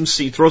add some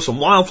seed, throw some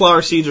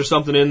wildflower seeds or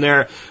something in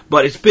there,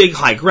 but it's big,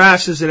 high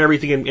grasses and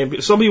everything.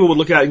 And some people would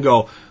look at it and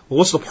go, well,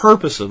 what's the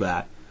purpose of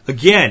that?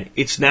 Again,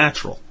 it's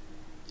natural.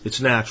 It's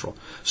natural.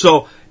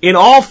 So in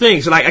all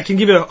things, and I can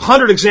give you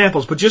 100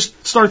 examples, but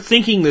just start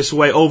thinking this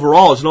way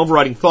overall as an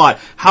overriding thought.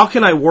 How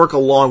can I work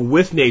along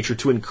with nature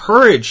to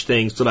encourage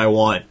things that I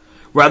want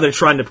rather than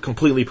trying to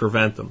completely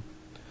prevent them?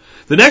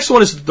 The next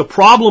one is the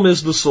problem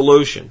is the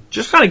solution.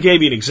 Just kind of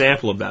gave you an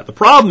example of that. The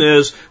problem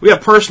is we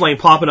have purslane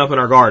popping up in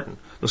our garden.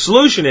 The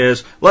solution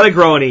is let it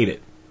grow and eat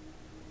it.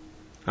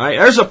 All right,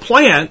 there's a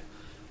plant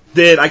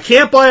that I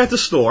can't buy at the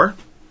store.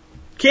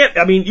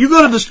 You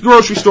go to this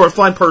grocery store and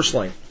find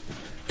purslane.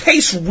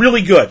 Tastes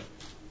really good.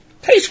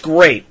 Tastes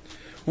great.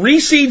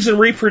 Reseeds and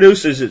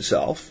reproduces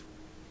itself.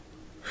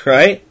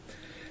 Right?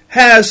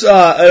 Has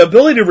an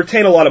ability to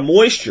retain a lot of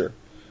moisture.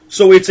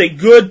 So it's a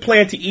good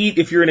plant to eat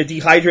if you're in a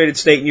dehydrated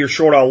state and you're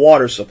short on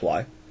water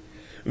supply.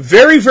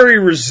 Very, very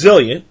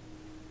resilient.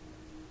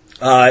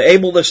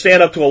 Able to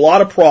stand up to a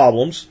lot of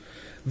problems.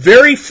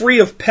 Very free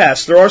of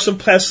pests. There are some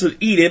pests that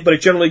eat it, but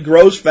it generally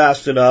grows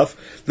fast enough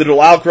that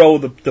it'll outgrow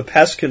the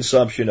pest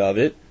consumption of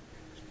it.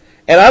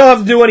 And I don't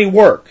have to do any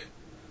work.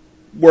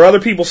 Where other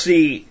people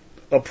see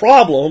a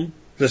problem,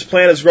 this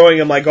plant is growing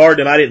in my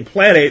garden and I didn't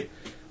plant it,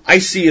 I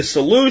see a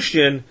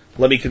solution,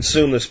 let me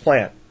consume this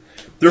plant.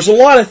 There's a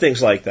lot of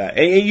things like that.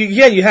 And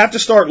again, you have to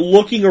start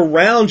looking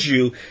around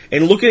you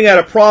and looking at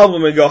a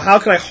problem and go, how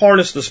can I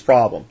harness this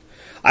problem?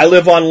 I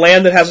live on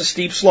land that has a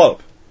steep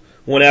slope.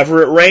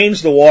 Whenever it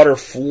rains, the water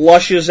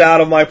flushes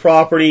out of my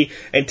property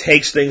and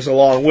takes things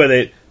along with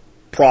it.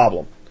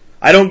 Problem.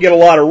 I don't get a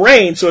lot of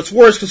rain, so it's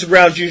worse because the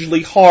ground's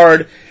usually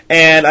hard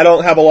and I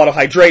don't have a lot of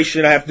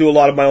hydration. I have to do a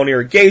lot of my own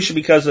irrigation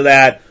because of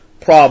that.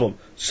 Problem.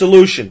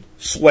 Solution.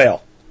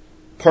 Swale.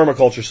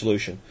 Permaculture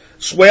solution.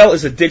 Swale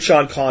is a ditch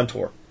on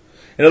contour.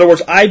 In other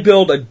words, I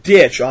build a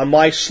ditch on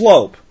my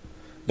slope,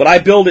 but I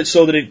build it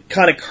so that it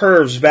kind of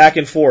curves back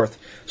and forth,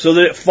 so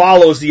that it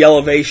follows the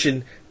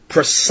elevation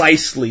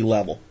precisely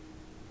level.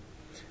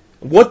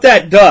 What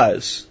that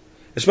does,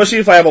 especially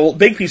if I have a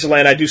big piece of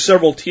land, I do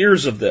several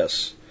tiers of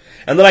this,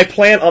 and then I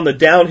plant on the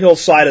downhill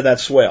side of that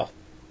swale.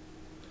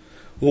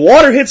 The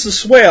water hits the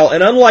swale,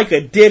 and unlike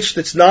a ditch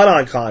that's not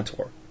on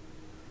contour,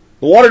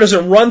 the water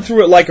doesn't run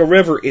through it like a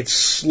river, it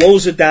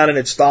slows it down and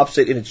it stops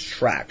it in its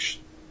tracks.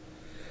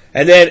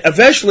 And then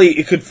eventually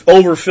it could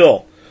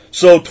overfill.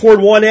 So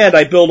toward one end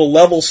I build a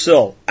level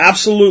sill,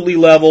 absolutely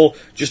level,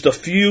 just a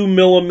few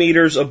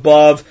millimeters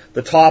above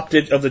the top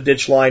of the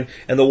ditch line,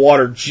 and the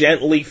water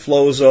gently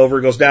flows over,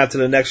 goes down to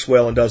the next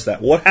swale and does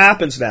that. What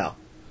happens now?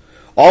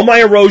 All my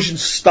erosion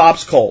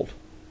stops cold.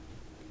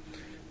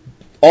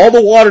 All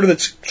the water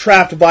that's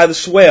trapped by the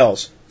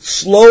swales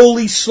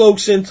slowly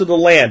soaks into the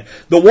land.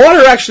 The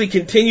water actually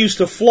continues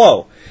to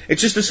flow.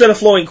 It's just instead of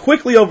flowing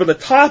quickly over the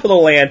top of the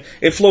land,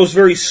 it flows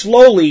very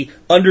slowly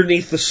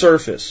underneath the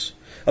surface.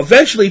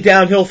 Eventually,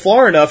 downhill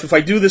far enough, if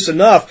I do this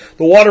enough,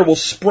 the water will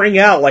spring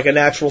out like a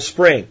natural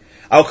spring.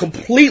 I'll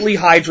completely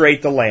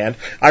hydrate the land.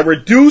 I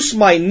reduce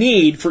my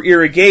need for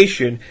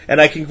irrigation, and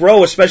I can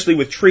grow, especially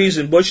with trees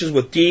and bushes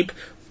with deep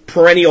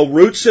perennial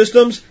root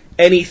systems,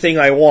 anything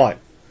I want.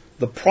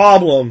 The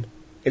problem,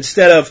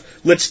 instead of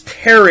let's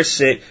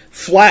terrace it,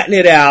 flatten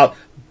it out,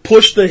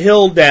 push the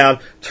hill down,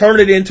 turn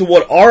it into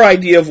what our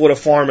idea of what a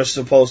farm is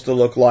supposed to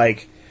look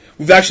like,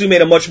 we've actually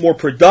made a much more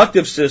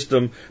productive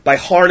system by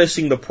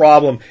harnessing the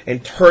problem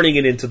and turning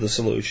it into the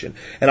solution.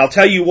 And I'll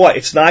tell you what,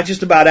 it's not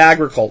just about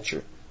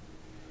agriculture.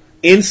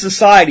 In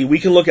society, we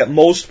can look at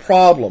most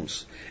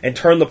problems and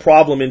turn the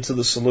problem into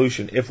the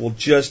solution if we'll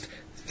just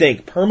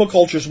think.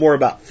 Permaculture is more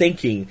about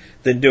thinking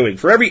than doing.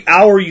 For every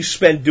hour you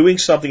spend doing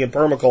something in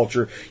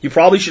permaculture, you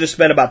probably should have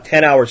spent about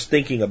 10 hours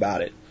thinking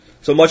about it.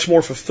 It's a much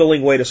more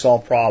fulfilling way to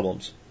solve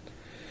problems.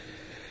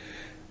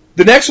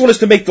 The next one is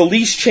to make the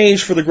least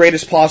change for the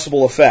greatest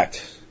possible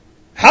effect.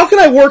 How can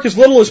I work as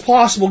little as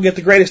possible and get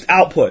the greatest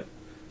output?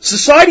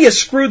 Society has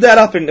screwed that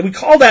up, and we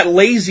call that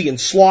lazy and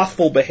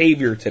slothful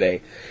behavior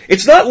today.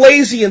 It's not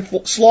lazy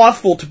and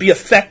slothful to be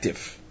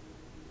effective.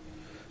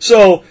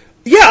 So,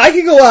 yeah, I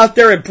can go out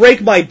there and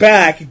break my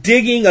back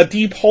digging a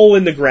deep hole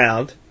in the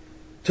ground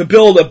to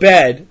build a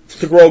bed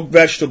to grow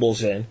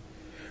vegetables in.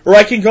 Or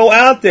I can go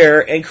out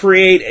there and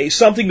create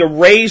something to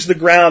raise the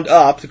ground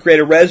up, to create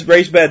a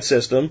raised bed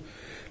system,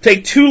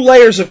 take 2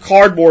 layers of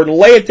cardboard and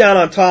lay it down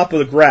on top of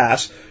the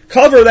grass,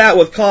 cover that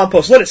with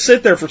compost, let it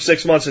sit there for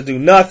 6 months and do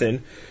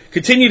nothing,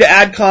 continue to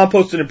add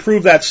compost and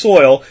improve that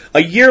soil,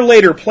 a year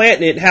later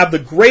plant it and have the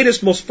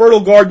greatest, most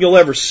fertile garden you'll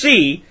ever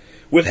see,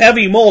 with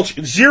heavy mulch,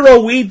 0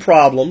 weed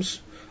problems,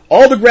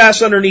 all the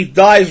grass underneath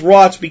dies,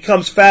 rots,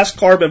 becomes fast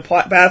carbon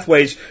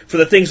pathways for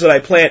the things that I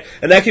plant,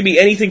 and that can be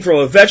anything from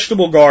a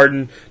vegetable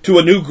garden to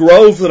a new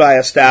grove that I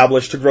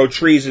establish to grow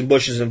trees and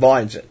bushes and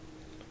vines in.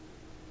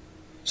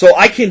 So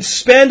I can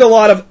spend a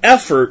lot of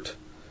effort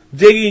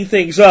digging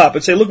things up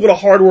and say, look what a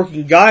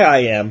hardworking guy I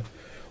am,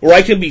 or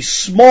I can be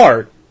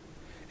smart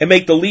and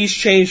make the least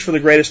change for the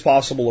greatest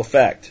possible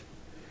effect.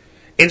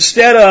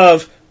 Instead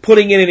of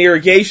putting in an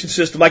irrigation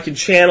system, I can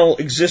channel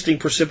existing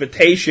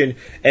precipitation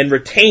and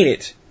retain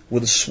it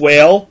with a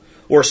swale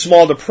or a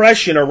small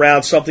depression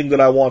around something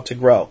that I want to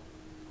grow.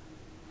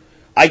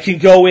 I can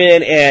go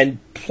in and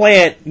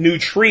plant new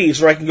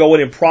trees, or I can go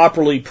in and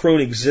properly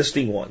prune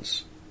existing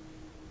ones.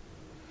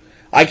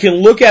 I can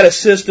look at a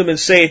system and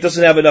say it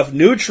doesn't have enough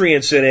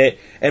nutrients in it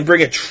and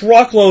bring a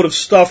truckload of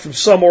stuff from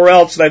somewhere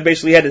else that I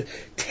basically had to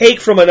take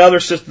from another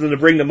system to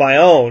bring to my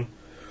own.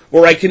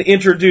 Or I can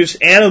introduce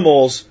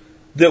animals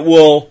that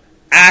will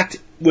act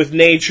with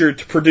nature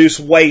to produce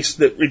waste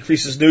that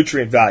increases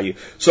nutrient value.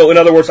 So in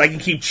other words, I can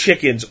keep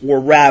chickens or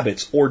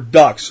rabbits or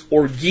ducks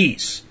or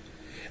geese.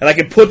 And I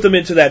can put them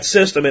into that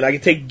system, and I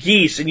can take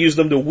geese and use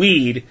them to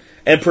weed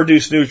and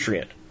produce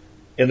nutrient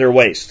in their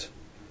waste.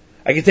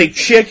 I can take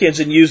chickens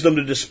and use them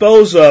to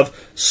dispose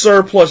of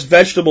surplus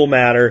vegetable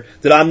matter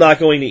that I'm not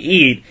going to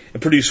eat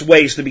and produce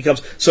waste that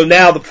becomes... So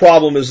now the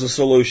problem is the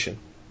solution.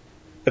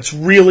 It's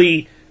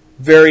really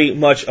very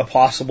much a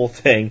possible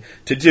thing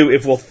to do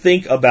if we'll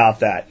think about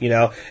that,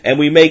 and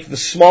we make the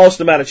smallest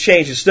amount of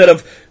change. Instead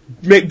of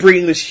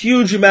bringing this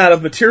huge amount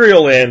of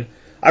material in,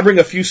 I bring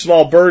a few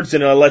small birds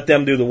in and I let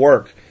them do the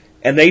work.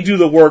 And they do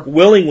the work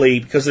willingly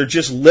because they're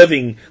just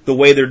living the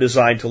way they're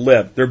designed to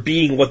live. They're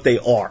being what they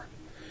are.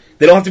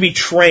 They don't have to be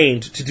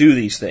trained to do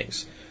these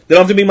things. They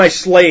don't have to be my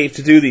slave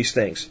to do these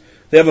things.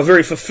 They have a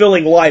very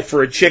fulfilling life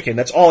for a chicken.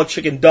 That's all a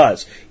chicken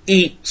does.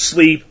 Eat,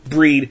 sleep,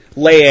 breed,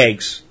 lay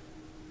eggs,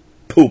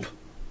 poop.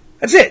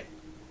 That's it.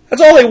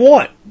 That's all they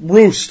want.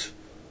 Roost,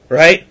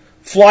 right?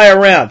 Fly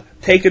around,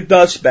 take a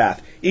dust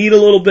bath, eat a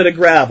little bit of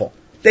gravel.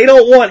 They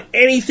don't want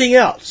anything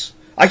else.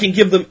 I can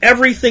give them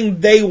everything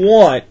they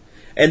want,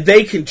 and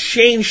they can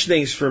change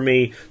things for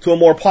me to a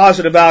more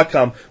positive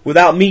outcome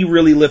without me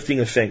really lifting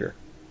a finger.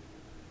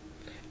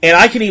 And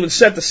I can even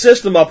set the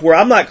system up where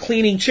I'm not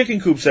cleaning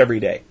chicken coops every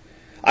day.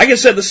 I can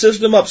set the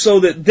system up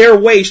so that their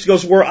waste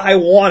goes where I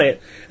want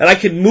it, and I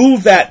can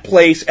move that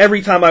place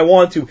every time I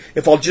want to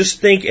if I'll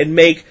just think and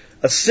make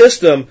a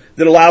system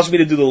that allows me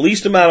to do the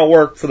least amount of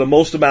work for the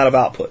most amount of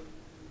output.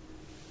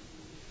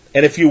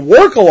 And if you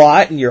work a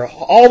lot and you're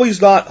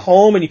always not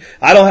home and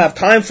I don't have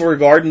time for a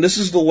garden, this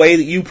is the way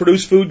that you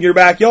produce food in your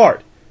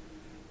backyard.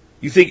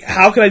 You think,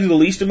 how can I do the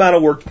least amount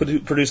of work to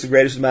produce the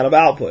greatest amount of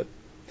output?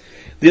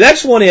 The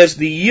next one is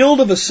the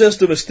yield of a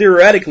system is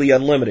theoretically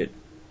unlimited.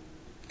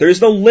 There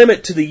is no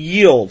limit to the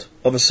yield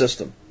of a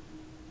system.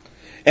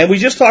 And we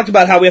just talked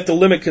about how we have to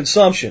limit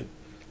consumption.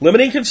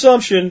 Limiting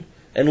consumption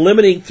and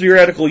limiting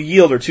theoretical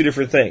yield are two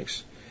different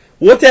things.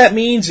 What that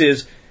means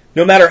is,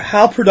 no matter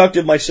how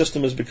productive my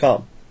system has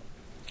become,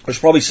 there's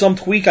probably some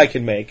tweak I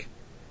can make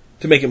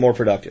to make it more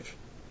productive,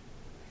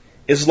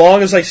 as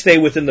long as I stay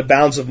within the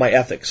bounds of my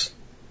ethics.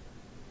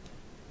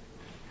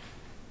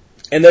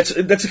 And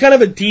that's kind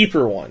of a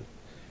deeper one.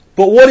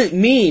 But what it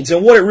means,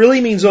 and what it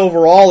really means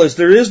overall, is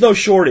there is no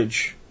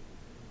shortage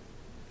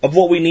of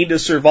what we need to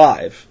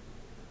survive.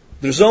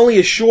 There's only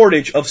a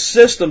shortage of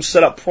systems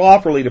set up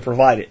properly to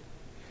provide it.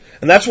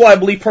 And that's why I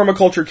believe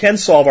permaculture can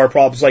solve our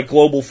problems like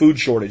global food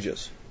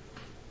shortages.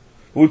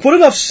 When we put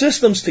enough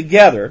systems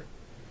together,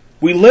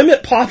 we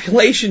limit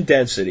population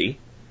density,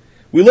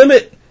 we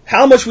limit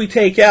how much we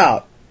take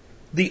out,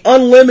 the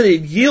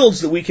unlimited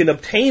yields that we can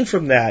obtain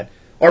from that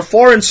are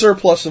far in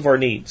surplus of our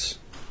needs.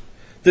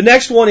 The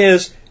next one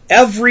is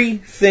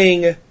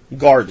everything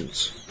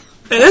gardens.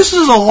 And this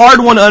is a hard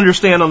one to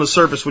understand on the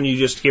surface when you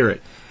just hear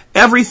it.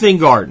 Everything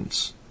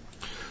gardens.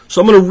 So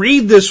I'm going to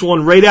read this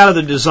one right out of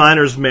the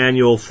designer's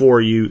manual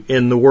for you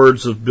in the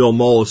words of Bill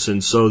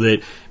Mollison so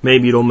that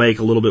maybe it'll make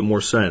a little bit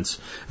more sense.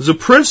 There's a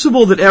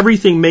principle that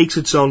everything makes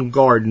its own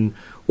garden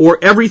or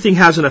everything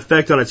has an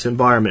effect on its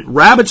environment.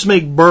 Rabbits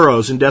make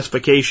burrows and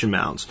defecation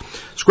mounds.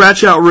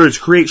 Scratch out roots,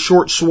 create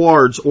short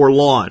swards or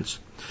lawns.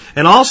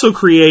 And also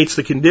creates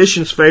the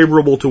conditions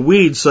favorable to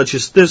weeds such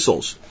as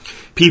thistles.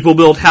 People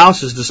build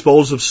houses,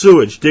 dispose of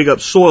sewage, dig up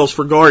soils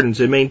for gardens,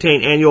 and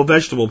maintain annual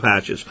vegetable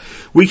patches.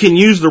 We can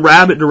use the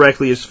rabbit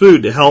directly as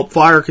food to help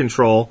fire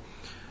control,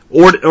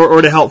 or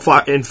to help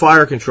in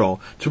fire control,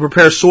 to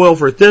prepare soil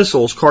for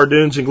thistles,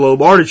 cardoons, and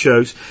globe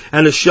artichokes,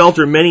 and to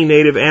shelter many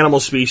native animal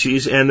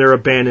species and their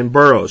abandoned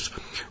burrows.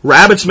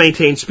 Rabbits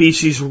maintain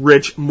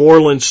species-rich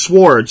moorland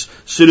swards,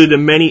 suited to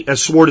many, a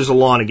sward is a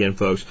lawn again,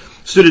 folks,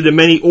 suited to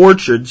many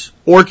orchids,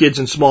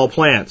 and small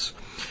plants.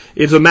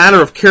 It's a matter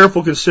of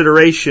careful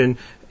consideration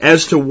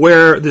as to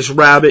where this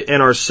rabbit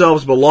and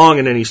ourselves belong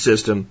in any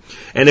system,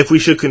 and if we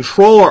should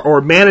control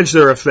or manage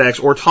their effects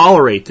or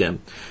tolerate them.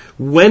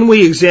 When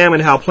we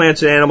examine how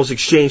plants and animals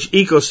exchange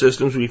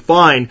ecosystems, we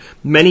find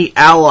many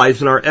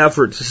allies in our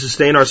effort to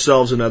sustain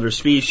ourselves and other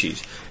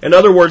species. In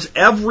other words,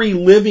 every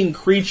living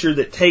creature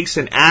that takes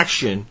an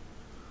action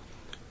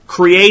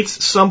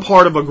creates some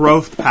part of a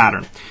growth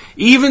pattern.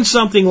 Even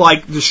something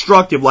like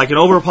destructive, like an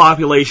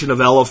overpopulation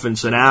of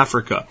elephants in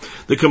Africa,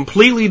 that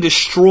completely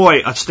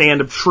destroy a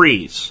stand of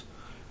trees.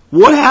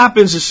 What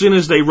happens as soon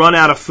as they run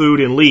out of food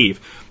and leave?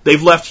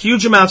 They've left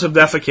huge amounts of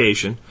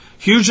defecation,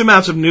 huge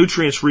amounts of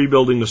nutrients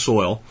rebuilding the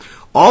soil.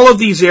 All of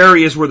these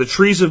areas where the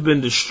trees have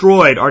been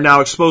destroyed are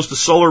now exposed to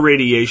solar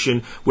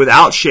radiation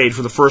without shade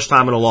for the first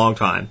time in a long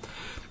time.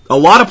 A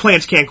lot of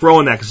plants can't grow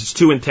in that because it's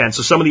too intense,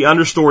 so some of the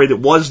understory that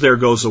was there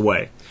goes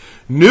away.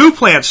 New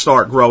plants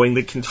start growing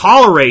that can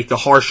tolerate the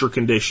harsher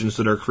conditions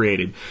that are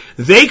created.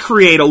 They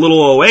create a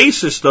little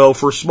oasis, though,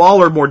 for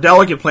smaller, more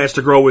delicate plants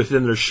to grow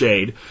within their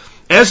shade.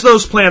 As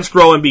those plants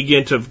grow and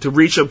begin to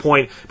reach a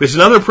point, because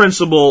another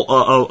principle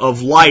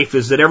of life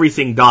is that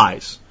everything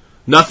dies.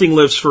 Nothing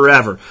lives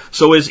forever.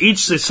 So as each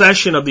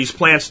succession of these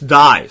plants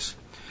dies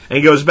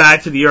and goes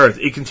back to the earth,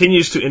 it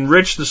continues to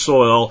enrich the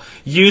soil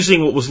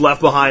using what was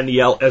left behind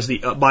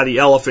by the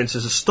elephants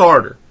as a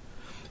starter.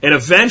 And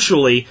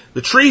eventually,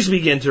 the trees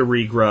begin to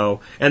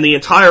regrow, and the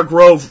entire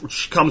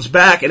grove comes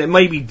back, and it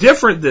may be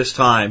different this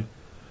time,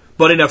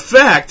 but in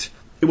effect,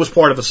 it was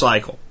part of a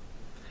cycle.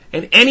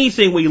 And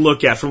anything we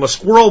look at, from a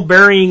squirrel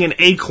burying an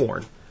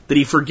acorn that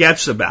he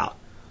forgets about,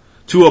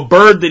 to a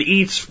bird that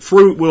eats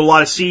fruit with a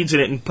lot of seeds in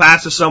it and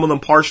passes some of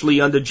them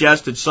partially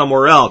undigested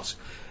somewhere else,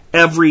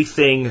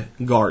 everything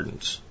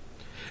gardens.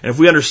 And if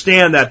we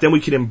understand that, then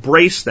we can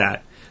embrace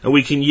that, and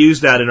we can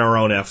use that in our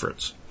own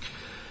efforts.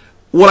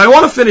 What I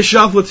want to finish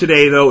up with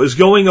today, though, is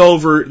going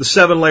over the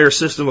 7-layer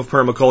system of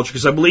permaculture,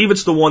 because I believe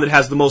it's the one that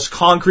has the most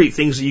concrete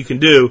things that you can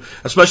do,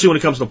 especially when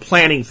it comes to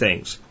planting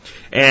things.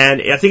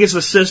 And I think it's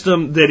the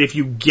system that if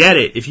you get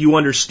it, if you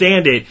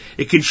understand it,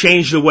 it can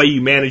change the way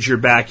you manage your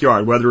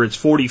backyard, whether it's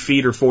 40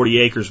 feet or 40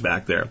 acres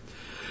back there.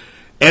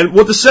 And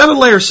what the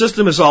 7-layer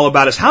system is all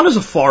about is, how does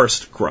a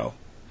forest grow?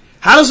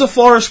 How does a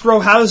forest grow?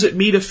 How does it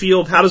meet a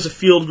field? How does a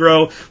field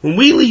grow? When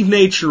we leave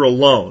nature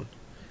alone,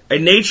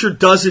 and nature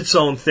does its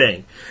own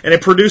thing, and it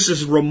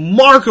produces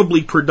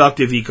remarkably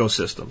productive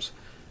ecosystems,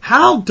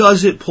 how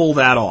does it pull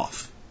that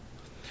off?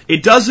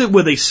 It does it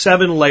with a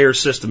 7-layer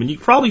system, and you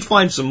can probably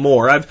find some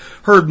more. I've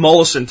heard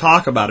Mollison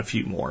talk about a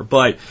few more,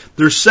 but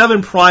there's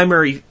 7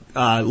 primary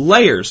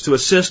layers to a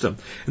system.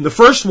 And the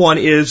first one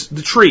is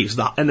the trees,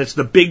 and it's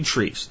the big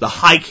trees, the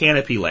high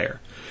canopy layer.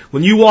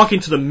 When you walk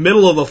into the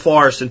middle of a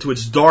forest, into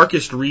its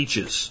darkest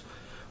reaches,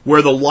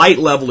 where the light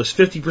level is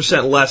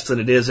 50% less than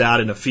it is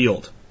out in a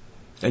field,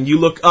 and you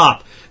look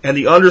up, and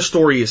the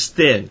understory is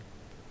thin,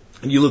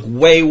 and you look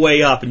way,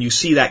 way up, and you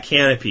see that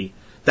canopy,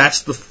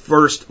 that's the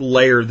first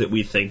layer that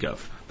we think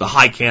of, the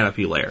high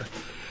canopy layer.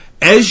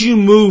 As you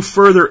move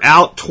further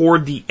out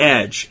toward the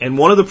edge, and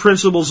one of the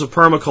principles of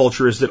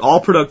permaculture is that all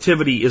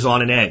productivity is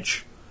on an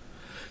edge.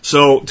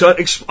 So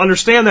to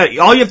understand that,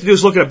 all you have to do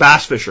is look at a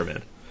bass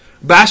fisherman.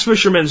 Bass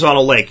fisherman's on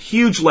a lake,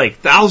 huge lake,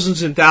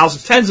 thousands and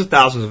thousands, tens of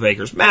thousands of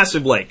acres,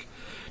 massive lake.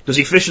 Does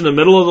he fish in the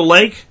middle of the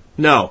lake?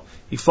 No.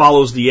 He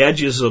follows the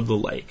edges of the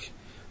lake,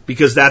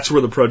 because that's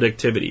where the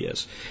productivity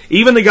is.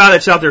 Even the guy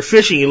that's out there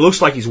fishing, he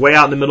looks like he's way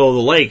out in the middle of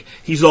the lake.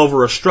 He's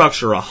over a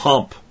structure, a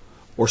hump,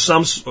 or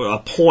a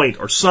point,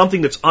 or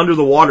something that's under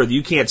the water that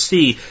you can't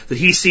see, that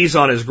he sees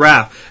on his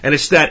graph. And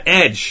it's that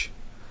edge,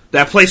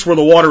 that place where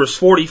the water is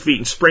 40 feet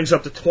and springs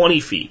up to 20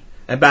 feet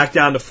and back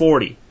down to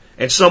 40.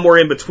 And somewhere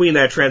in between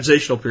that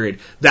transitional period,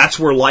 that's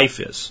where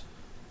life is.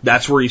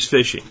 That's where he's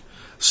fishing.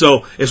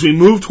 So as we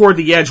move toward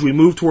the edge, we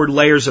move toward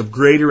layers of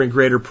greater and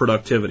greater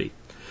productivity.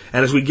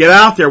 And as we get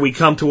out there, we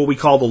come to what we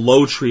call the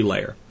low tree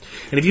layer.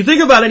 And if you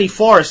think about any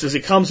forest as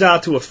it comes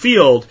out to a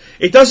field,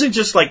 it doesn't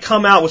just like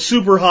come out with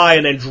super high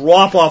and then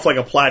drop off like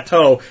a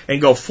plateau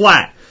and go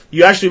flat.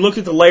 You actually look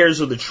at the layers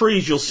of the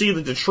trees, you'll see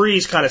that the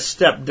trees kind of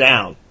step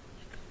down.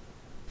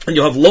 And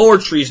you'll have lower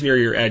trees near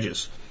your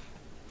edges.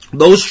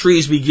 Those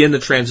trees begin the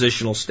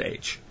transitional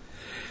stage.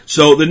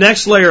 So the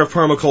next layer of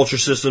permaculture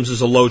systems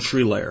is a low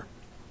tree layer.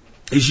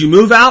 As you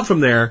move out from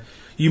there,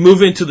 you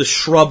move into the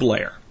shrub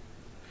layer.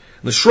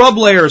 And the shrub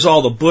layer is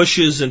all the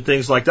bushes and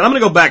things like that. I'm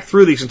going to go back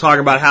through these and talk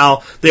about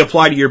how they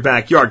apply to your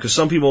backyard, because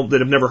some people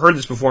that have never heard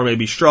this before may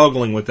be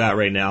struggling with that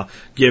right now.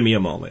 Give me a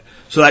moment.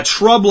 So that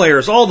shrub layer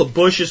is all the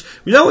bushes.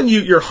 You know when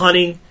you're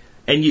hunting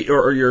and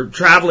or you're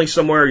traveling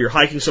somewhere, or you're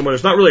hiking somewhere,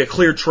 there's not really a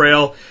clear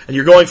trail, and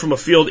you're going from a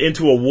field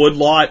into a wood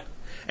lot,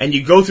 and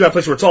you go through that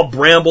place where it's all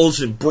brambles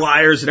and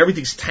briars and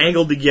everything's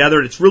tangled together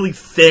and it's really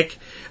thick,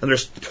 and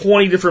there's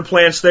 20 different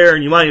plants there,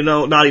 and you might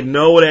not even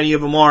know what any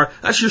of them are.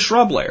 That's your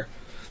shrub layer.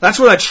 That's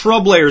where that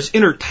shrub layer is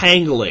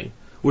intertangling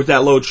with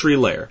that low tree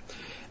layer.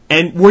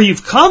 And where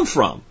you've come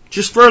from,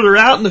 just further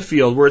out in the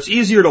field, where it's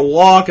easier to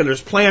walk, and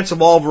there's plants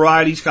of all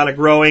varieties kind of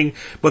growing,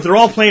 but they're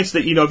all plants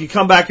that, if you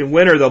come back in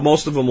winter, though,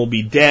 most of them will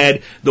be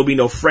dead. There'll be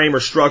no frame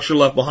or structure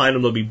left behind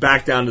them. They'll be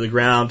back down to the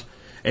ground.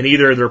 And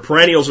either they're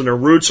perennials and their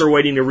roots are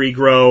waiting to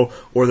regrow,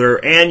 or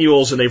they're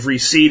annuals and they've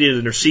reseeded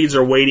and their seeds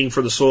are waiting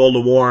for the soil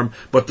to warm,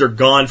 but they're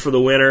gone for the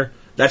winter.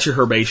 That's your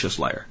herbaceous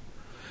layer.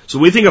 So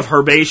when we think of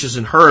herbaceous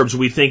and herbs,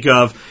 we think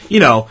of,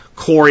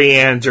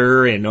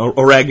 coriander and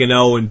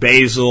oregano and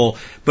basil.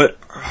 But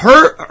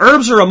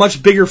herbs are a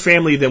much bigger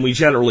family than we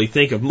generally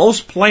think of.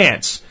 Most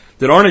plants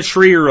that aren't a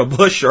tree or a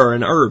bush are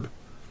an herb.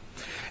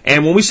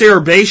 And when we say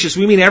herbaceous,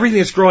 we mean everything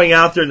that's growing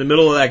out there in the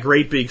middle of that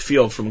great big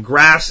field, from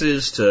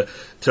grasses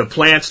to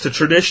plants to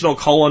traditional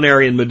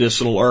culinary and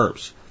medicinal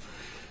herbs.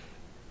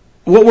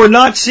 What we're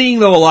not seeing,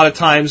 though, a lot of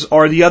times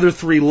are the other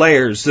 3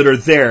 layers that are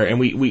there. And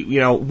we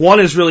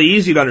one is really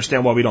easy to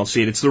understand why we don't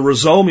see it. It's the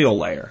rhizomial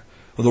layer,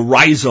 or the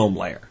rhizome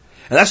layer.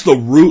 And that's the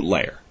root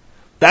layer.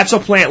 That's a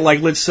plant like,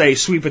 let's say,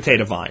 sweet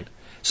potato vine.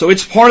 So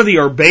it's part of the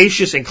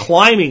herbaceous and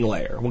climbing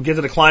layer. We'll get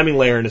to the climbing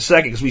layer in a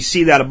second, because we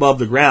see that above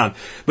the ground.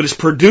 But it's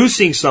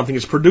producing something.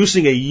 It's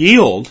producing a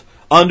yield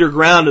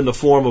underground in the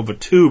form of a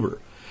tuber.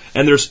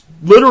 And there's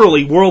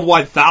literally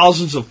worldwide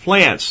thousands of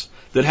plants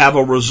that have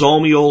a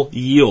rhizomial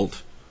yield,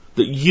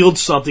 that yield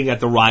something at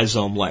the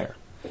rhizome layer.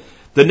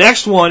 The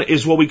next one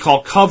is what we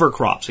call cover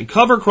crops. And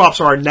cover crops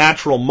are a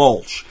natural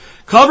mulch.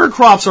 Cover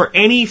crops are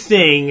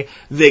anything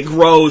that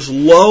grows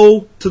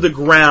low to the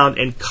ground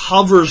and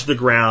covers the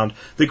ground,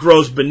 that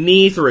grows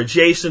beneath or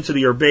adjacent to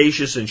the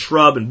herbaceous and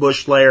shrub and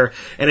bush layer,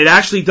 and it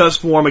actually does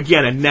form,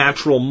 again, a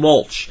natural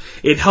mulch.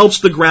 It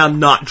helps the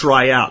ground not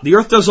dry out. The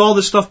earth does all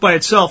this stuff by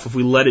itself if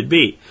we let it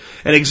be.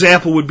 An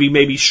example would be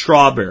maybe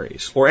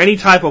strawberries, or any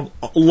type of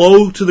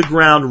low to the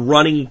ground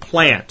running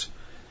plant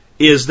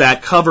is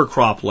that cover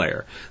crop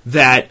layer,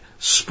 that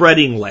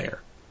spreading layer.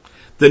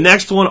 The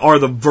next one are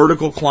the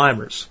vertical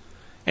climbers.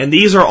 And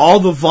these are all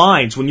the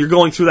vines. When you're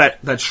going through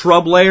that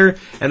shrub layer,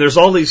 and there's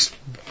all these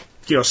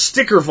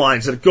sticker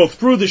vines that go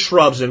through the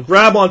shrubs and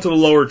grab onto the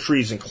lower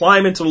trees and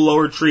climb into the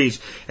lower trees,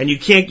 and you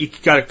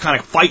got to kind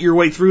of fight your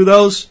way through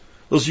those.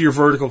 Those are your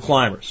vertical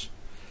climbers.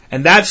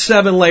 And that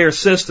 7-layer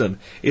system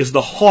is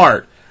the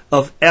heart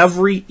of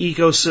every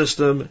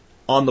ecosystem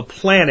on the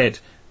planet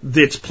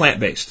that's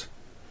plant-based.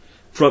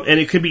 And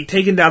it can be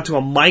taken down to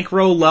a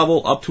micro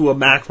level up to a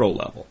macro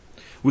level.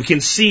 We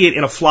can see it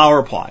in a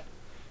flower pot.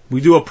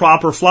 We do a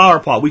proper flower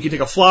pot. We can take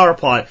a flower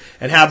pot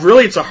and have,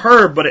 really it's a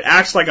herb, but it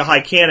acts like a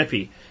high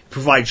canopy. It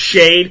provides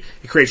shade.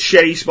 It creates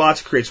shady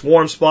spots. It creates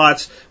warm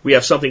spots. We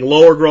have something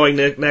lower growing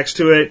next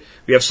to it.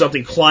 We have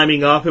something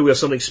climbing up it. We have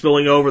something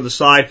spilling over the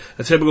side.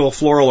 A typical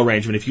floral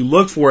arrangement. If you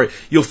look for it,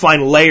 you'll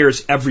find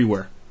layers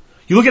everywhere.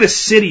 You look at a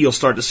city, you'll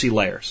start to see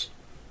layers.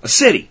 A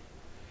city.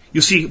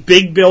 You'll see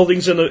big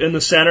buildings in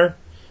the center,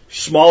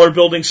 smaller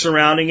buildings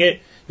surrounding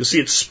it. You'll see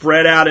it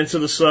spread out into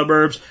the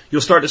suburbs.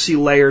 You'll start to see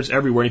layers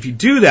everywhere. And if you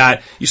do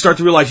that, you start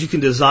to realize you can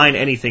design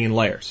anything in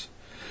layers.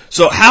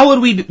 So how would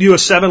we do a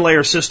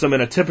 7-layer system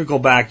in a typical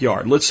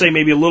backyard? Let's say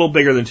maybe a little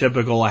bigger than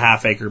typical, a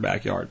half-acre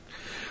backyard.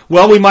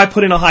 Well, we might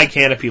put in a high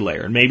canopy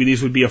layer, and maybe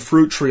these would be a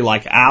fruit tree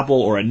like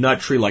apple or a nut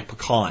tree like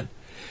pecan.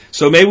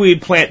 So maybe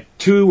we'd plant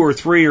 2 or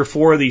 3 or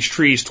 4 of these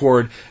trees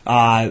toward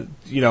one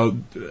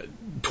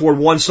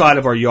side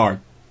of our yard.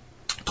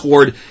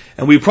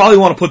 And we probably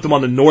want to put them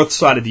on the north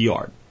side of the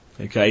yard.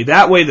 Okay,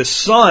 that way the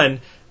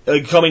sun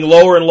coming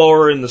lower and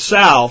lower in the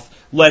south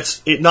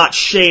lets it not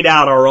shade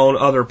out our own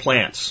other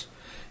plants.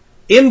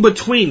 In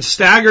between,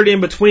 staggered in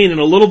between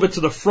and a little bit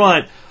to the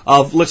front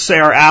of, let's say,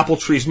 our apple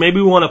trees, maybe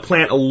we want to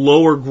plant a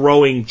lower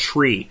growing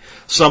tree,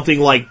 something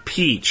like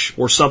peach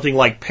or something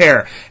like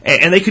pear.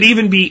 And they could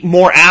even be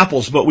more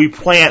apples, but we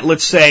plant,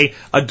 let's say,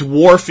 a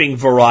dwarfing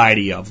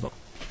variety of them.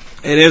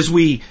 And as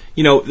we,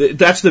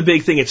 that's the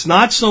big thing. It's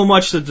not so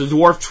much that the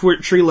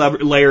dwarf tree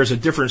layer is a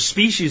different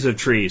species of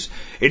trees.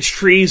 It's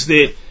trees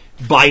that,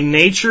 by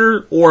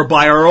nature or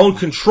by our own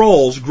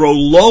controls, grow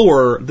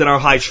lower than our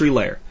high tree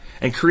layer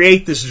and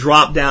create this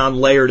drop-down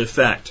layered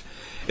effect.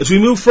 As we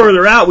move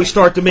further out, we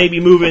start to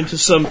maybe move into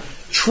some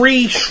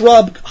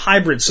tree-shrub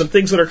hybrids, some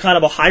things that are kind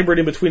of a hybrid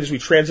in between as we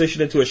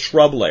transition into a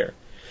shrub layer.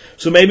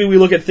 So maybe we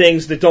look at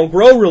things that don't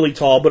grow really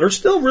tall, but are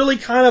still really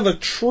kind of a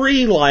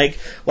tree-like,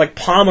 like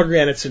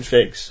pomegranates and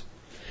figs.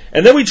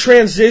 And then we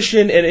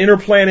transition and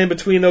interplant in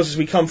between those as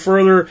we come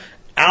further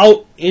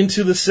out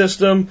into the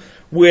system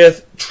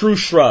with true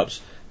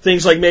shrubs.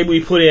 Things like maybe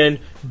we put in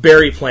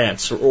berry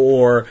plants,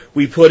 or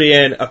we put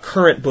in a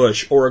currant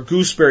bush, or a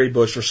gooseberry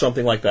bush, or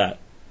something like that.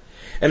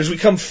 And as we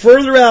come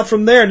further out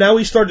from there, now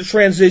we start to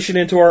transition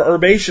into our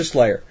herbaceous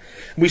layer.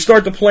 We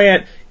start to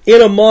plant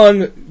in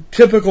among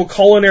typical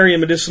culinary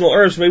and medicinal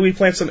herbs. Maybe we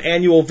plant some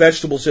annual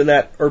vegetables in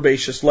that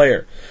herbaceous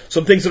layer.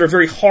 Some things that are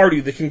very hardy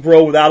that can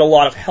grow without a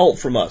lot of help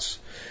from us.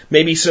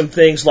 Maybe some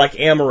things like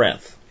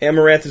amaranth.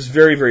 Amaranth is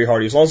very, very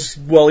hardy. As long as it's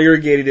well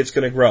irrigated, it's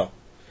going to grow.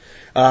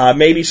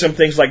 Maybe some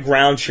things like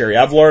ground cherry.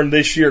 I've learned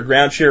this year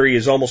ground cherry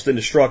is almost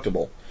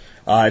indestructible.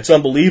 It's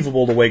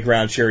unbelievable the way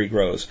ground cherry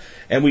grows.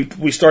 And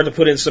we start to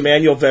put in some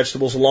annual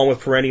vegetables along with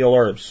perennial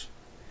herbs.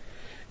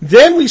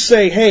 Then we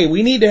say, hey,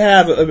 we need to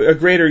have a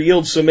greater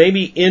yield, so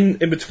maybe in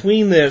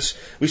between this,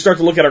 we start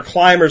to look at our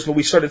climbers, but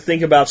we start to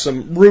think about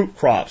some root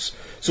crops.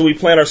 So we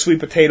plant our sweet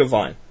potato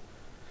vine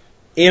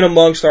in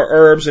amongst our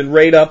herbs and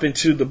right up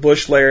into the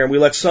bush layer, and we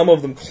let some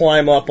of them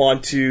climb up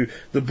onto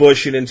the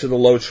bush and into the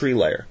low tree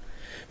layer.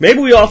 Maybe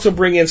we also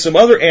bring in some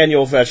other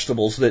annual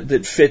vegetables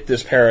that fit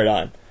this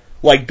paradigm,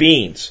 like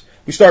beans.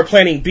 We start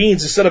planting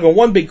beans. Instead of in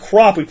one big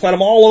crop, we plant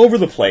them all over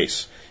the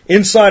place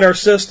inside our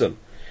system.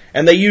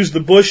 And they use the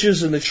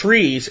bushes and the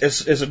trees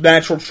as a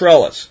natural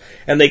trellis.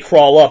 And they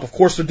crawl up. Of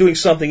course, they're doing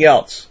something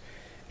else.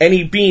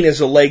 Any bean is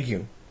a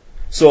legume.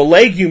 So a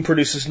legume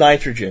produces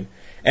nitrogen.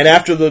 And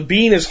after the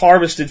bean is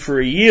harvested for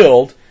a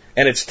yield,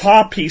 and its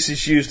top piece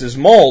is used as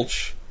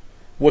mulch,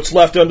 what's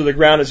left under the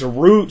ground is a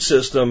root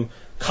system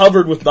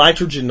covered with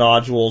nitrogen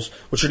nodules,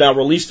 which are now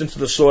released into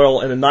the soil,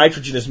 and the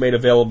nitrogen is made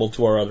available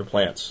to our other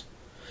plants.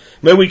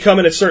 Maybe we come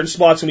in at certain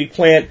spots and we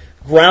plant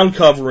ground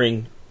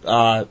covering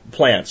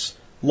plants,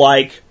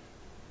 like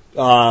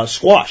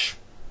squash.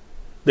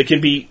 That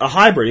can be a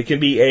hybrid. It can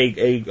be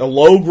a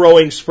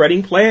low-growing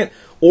spreading plant,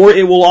 or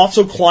it will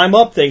also climb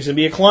up things and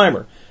be a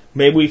climber.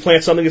 Maybe we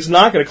plant something that's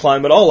not going to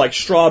climb at all, like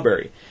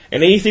strawberry.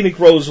 And anything that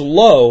grows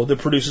low that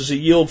produces a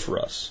yield for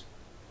us.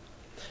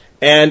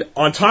 And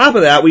on top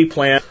of that, we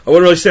plant, I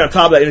wouldn't really say on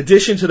top of that, in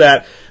addition to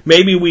that,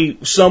 maybe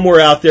somewhere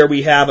out there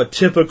we have a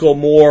typical,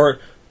 more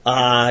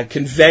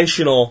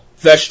conventional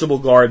vegetable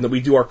garden that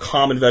we do our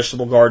common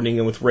vegetable gardening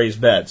in with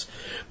raised beds.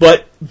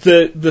 But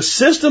the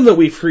system that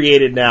we've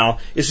created now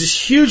is this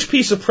huge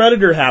piece of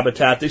predator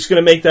habitat that's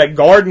going to make that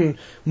garden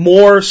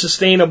more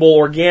sustainable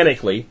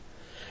organically.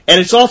 And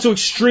it's also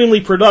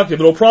extremely productive.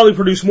 It'll probably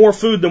produce more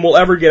food than we'll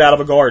ever get out of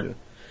a garden.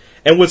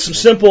 And with some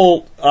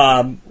simple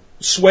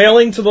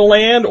swaling to the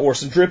land or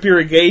some drip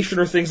irrigation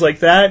or things like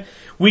that,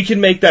 we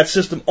can make that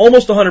system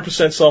almost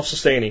 100%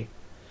 self-sustaining.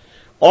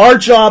 Our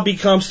job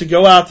becomes to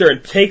go out there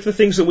and take the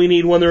things that we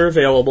need when they're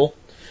available,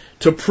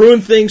 to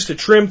prune things, to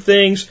trim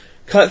things,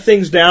 cut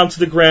things down to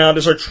the ground.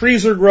 As our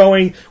trees are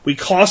growing, we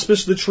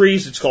hospice the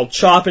trees. It's called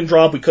chop and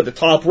drop. We cut the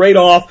top right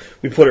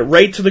off. We put it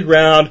right to the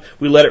ground.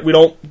 We let it, we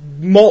don't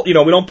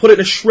put it in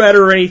a shredder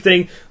or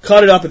anything.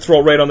 Cut it up and throw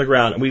it right on the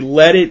ground. And we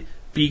let it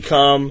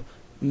become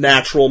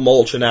natural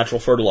mulch and natural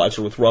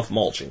fertilizer with rough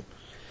mulching.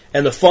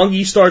 And the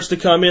fungi starts to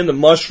come in, the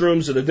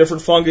mushrooms and the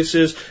different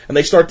funguses, and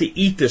they start to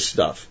eat this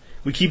stuff.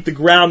 We keep the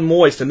ground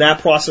moist, and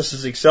that process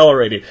is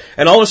accelerated.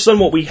 And all of a sudden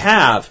what we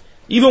have,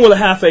 even with a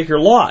half-acre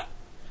lot,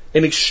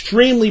 an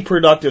extremely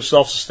productive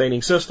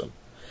self-sustaining system.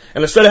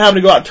 And instead of having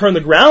to go out and turn the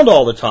ground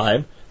all the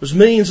time, there's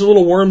millions of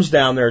little worms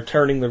down there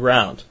turning the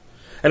ground.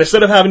 And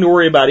instead of having to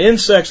worry about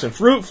insects and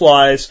fruit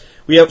flies,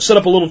 we have set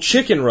up a little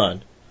chicken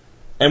run.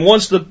 And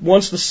once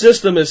the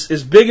system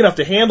is big enough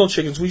to handle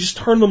chickens, we just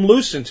turn them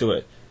loose into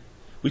it.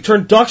 We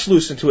turn ducks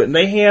loose into it, and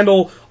they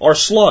handle our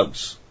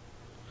slugs.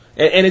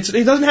 And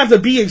it doesn't have to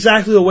be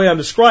exactly the way I'm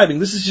describing.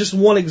 This is just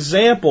one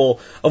example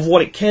of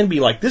what it can be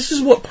like. This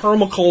is what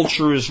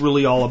permaculture is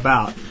really all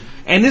about.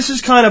 And this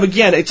is kind of,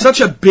 again, it's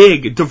such a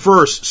big,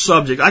 diverse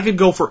subject. I could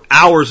go for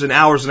hours and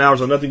hours and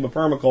hours on nothing but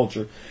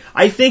permaculture.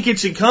 I think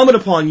it's incumbent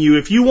upon you,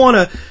 if you want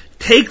to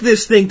take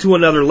this thing to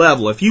another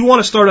level, if you want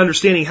to start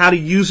understanding how to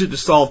use it to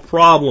solve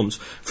problems,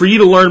 for you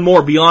to learn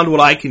more beyond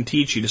what I can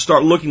teach you, to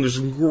start looking, there's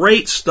some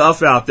great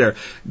stuff out there,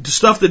 the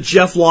stuff that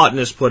Jeff Lawton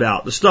has put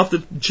out, the stuff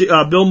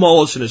that Bill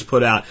Mollison has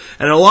put out,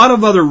 and a lot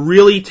of other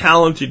really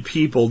talented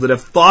people that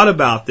have thought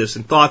about this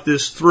and thought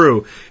this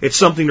through. It's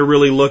something to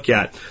really look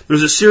at.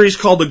 There's a series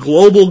called The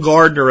Global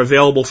Gardener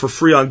available for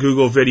free on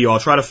Google Video. I'll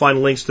try to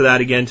find links to that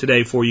again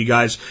today for you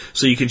guys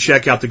so you can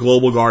check out The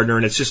Global Gardener,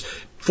 and it's just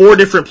 4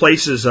 different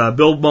places.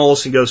 Bill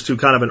Mollison goes to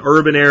kind of an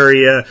urban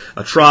area,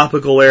 a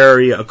tropical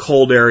area, a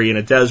cold area, and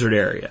a desert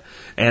area.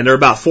 And they're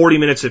about 40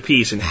 minutes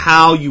apiece, and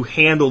how you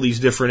handle these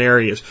different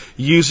areas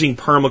using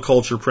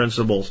permaculture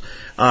principles.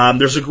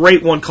 There's a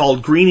great one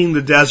called Greening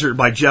the Desert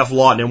by Jeff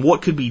Lawton, and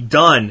what could be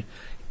done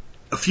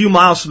a few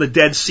miles from the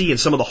Dead Sea in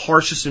some of the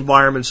harshest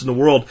environments in the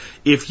world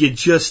if you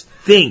just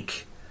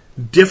think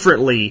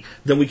differently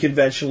than we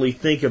conventionally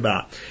think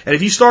about. And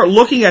if you start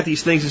looking at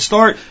these things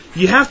and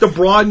you have to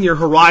broaden your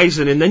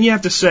horizon, and then you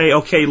have to say,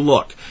 okay,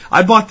 look,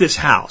 I bought this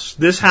house.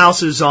 This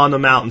house is on the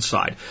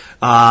mountainside.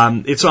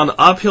 It's on the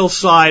uphill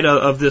side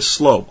of this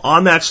slope.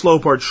 On that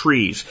slope are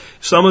trees.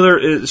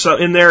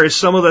 In there is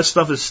some of that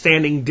stuff is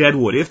standing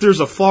deadwood. If there's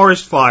a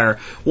forest fire,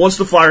 once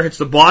the fire hits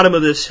the bottom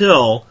of this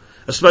hill,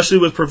 especially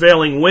with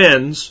prevailing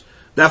winds,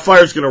 that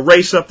fire is going to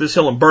race up this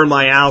hill and burn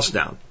my house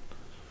down.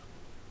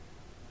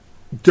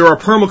 There are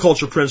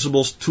permaculture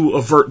principles to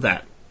avert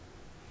that.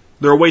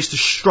 There are ways to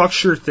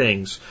structure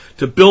things,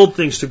 to build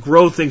things, to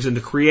grow things, and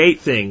to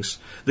create things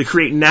that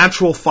create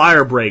natural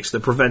fire breaks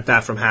that prevent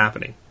that from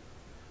happening.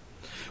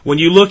 When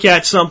you look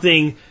at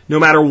something, no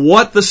matter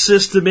what the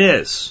system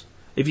is,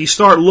 if you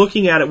start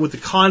looking at it with the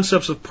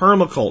concepts of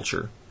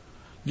permaculture,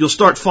 you'll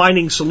start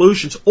finding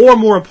solutions, or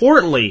more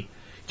importantly,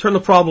 turn the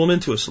problem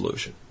into a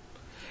solution.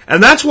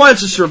 And that's why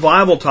it's a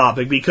survival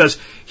topic, because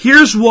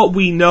here's what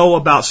we know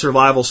about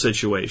survival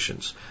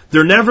situations.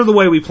 They're never the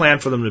way we plan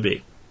for them to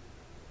be.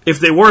 If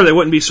they were, they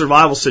wouldn't be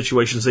survival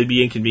situations, they'd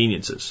be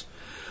inconveniences.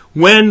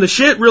 When the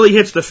shit really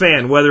hits the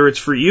fan, whether it's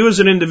for you as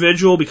an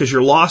individual because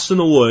you're lost in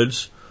the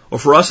woods, or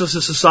for us as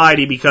a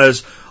society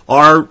because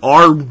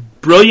our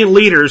brilliant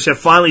leaders have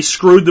finally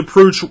screwed the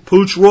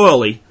pooch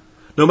royally,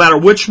 no matter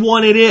which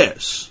one it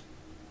is,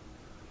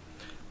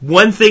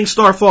 when things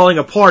start falling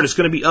apart, it's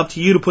going to be up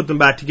to you to put them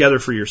back together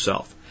for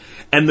yourself.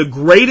 And the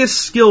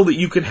greatest skill that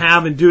you can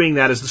have in doing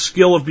that is the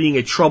skill of being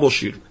a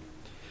troubleshooter.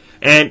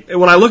 And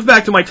when I look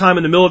back to my time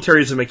in the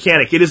military as a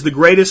mechanic, it is the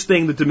greatest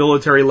thing that the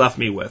military left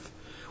me with,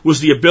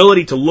 was the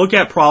ability to look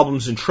at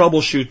problems and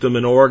troubleshoot them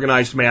in an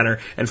organized manner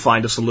and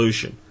find a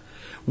solution.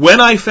 When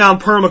I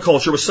found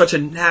permaculture, it was such a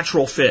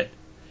natural fit.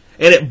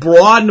 And it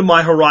broadened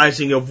my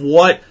horizon of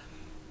what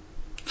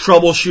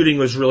troubleshooting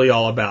was really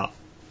all about.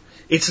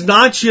 It's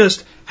not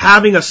just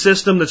having a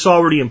system that's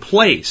already in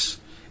place.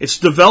 It's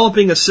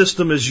developing a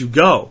system as you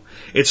go.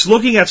 It's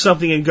looking at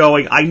something and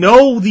going, I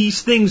know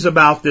these things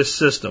about this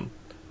system,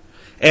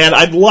 and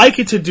I'd like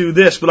it to do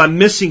this, but I'm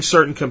missing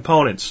certain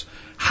components.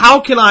 How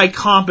can I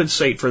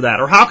compensate for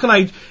that? Or how can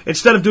I,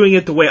 instead of doing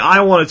it the way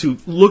I wanted to,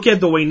 look at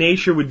the way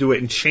nature would do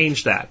it and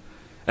change that?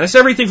 And it's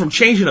everything from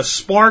changing a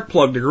spark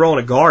plug to growing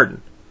a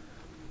garden.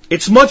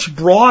 It's much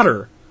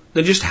broader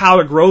than just how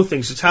to grow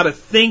things. It's how to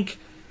think,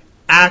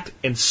 act,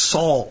 and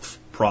solve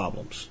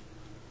problems.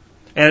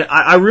 And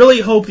I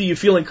really hope that you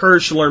feel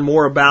encouraged to learn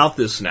more about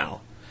this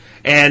now.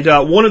 And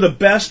one of the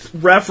best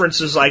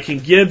references I can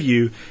give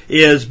you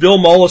is Bill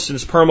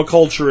Mollison's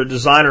Permaculture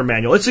Designer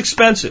Manual. It's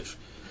expensive,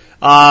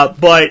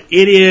 but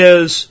it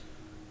is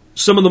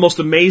some of the most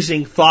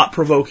amazing,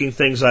 thought-provoking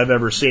things I've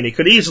ever seen. It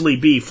could easily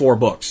be 4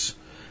 books.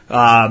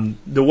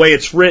 The way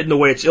it's written, the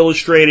way it's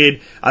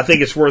illustrated, I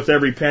think it's worth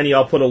every penny.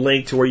 I'll put a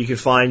link to where you can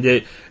find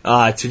it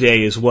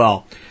today as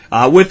well.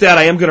 With that,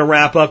 I am going to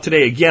wrap up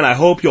today. Again, I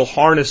hope you'll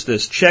harness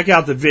this. Check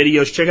out the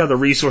videos. Check out the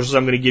resources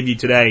I'm going to give you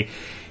today.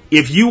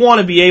 If you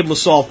want to be able to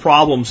solve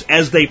problems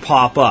as they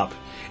pop up,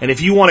 And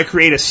if you want to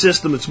create a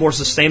system that's more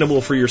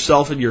sustainable for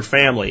yourself and your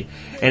family,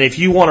 and if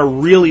you want to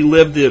really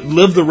live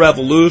the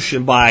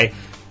revolution by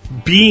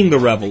being the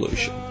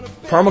revolution,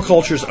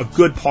 permaculture is a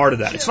good part of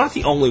that. It's not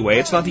the only way.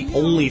 It's not the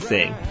only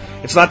thing.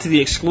 It's not to the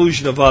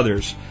exclusion of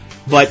others.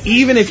 But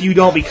even if you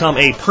don't become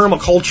a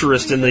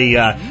permaculturist in the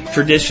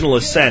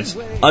traditionalist sense,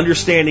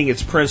 understanding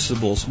its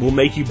principles will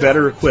make you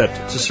better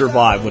equipped to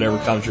survive whatever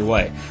comes your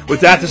way.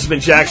 With that, this has been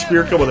Jack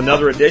Spirko with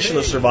another edition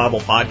of the Survival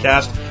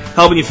Podcast,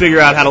 helping you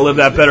figure out how to live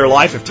that better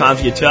life if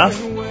times get tough,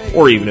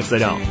 or even if they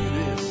don't.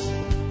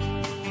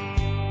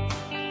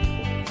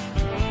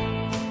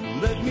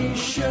 Let me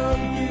show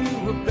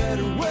you a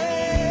better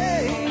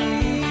way.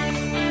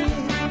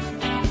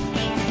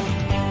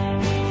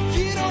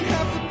 You don't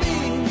have to be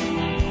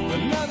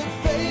another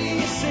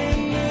face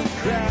in the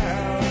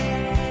crowd.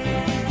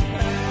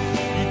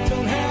 You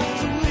don't have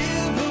to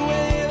live the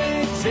way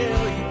they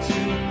tell you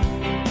to.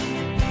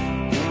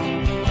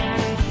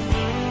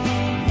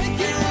 Make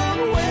your own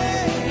way,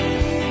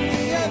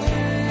 the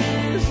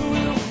others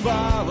will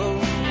follow.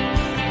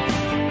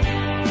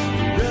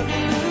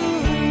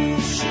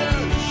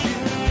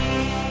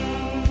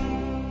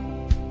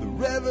 The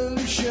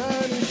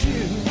revolution is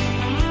you.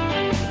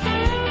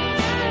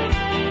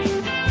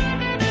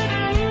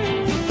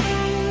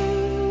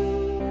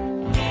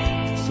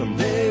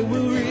 Someday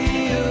we'll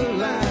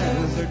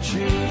realize our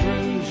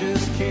children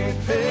just can't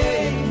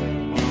pay.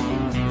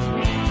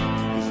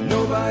 'Cause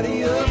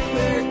nobody up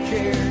there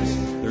cares.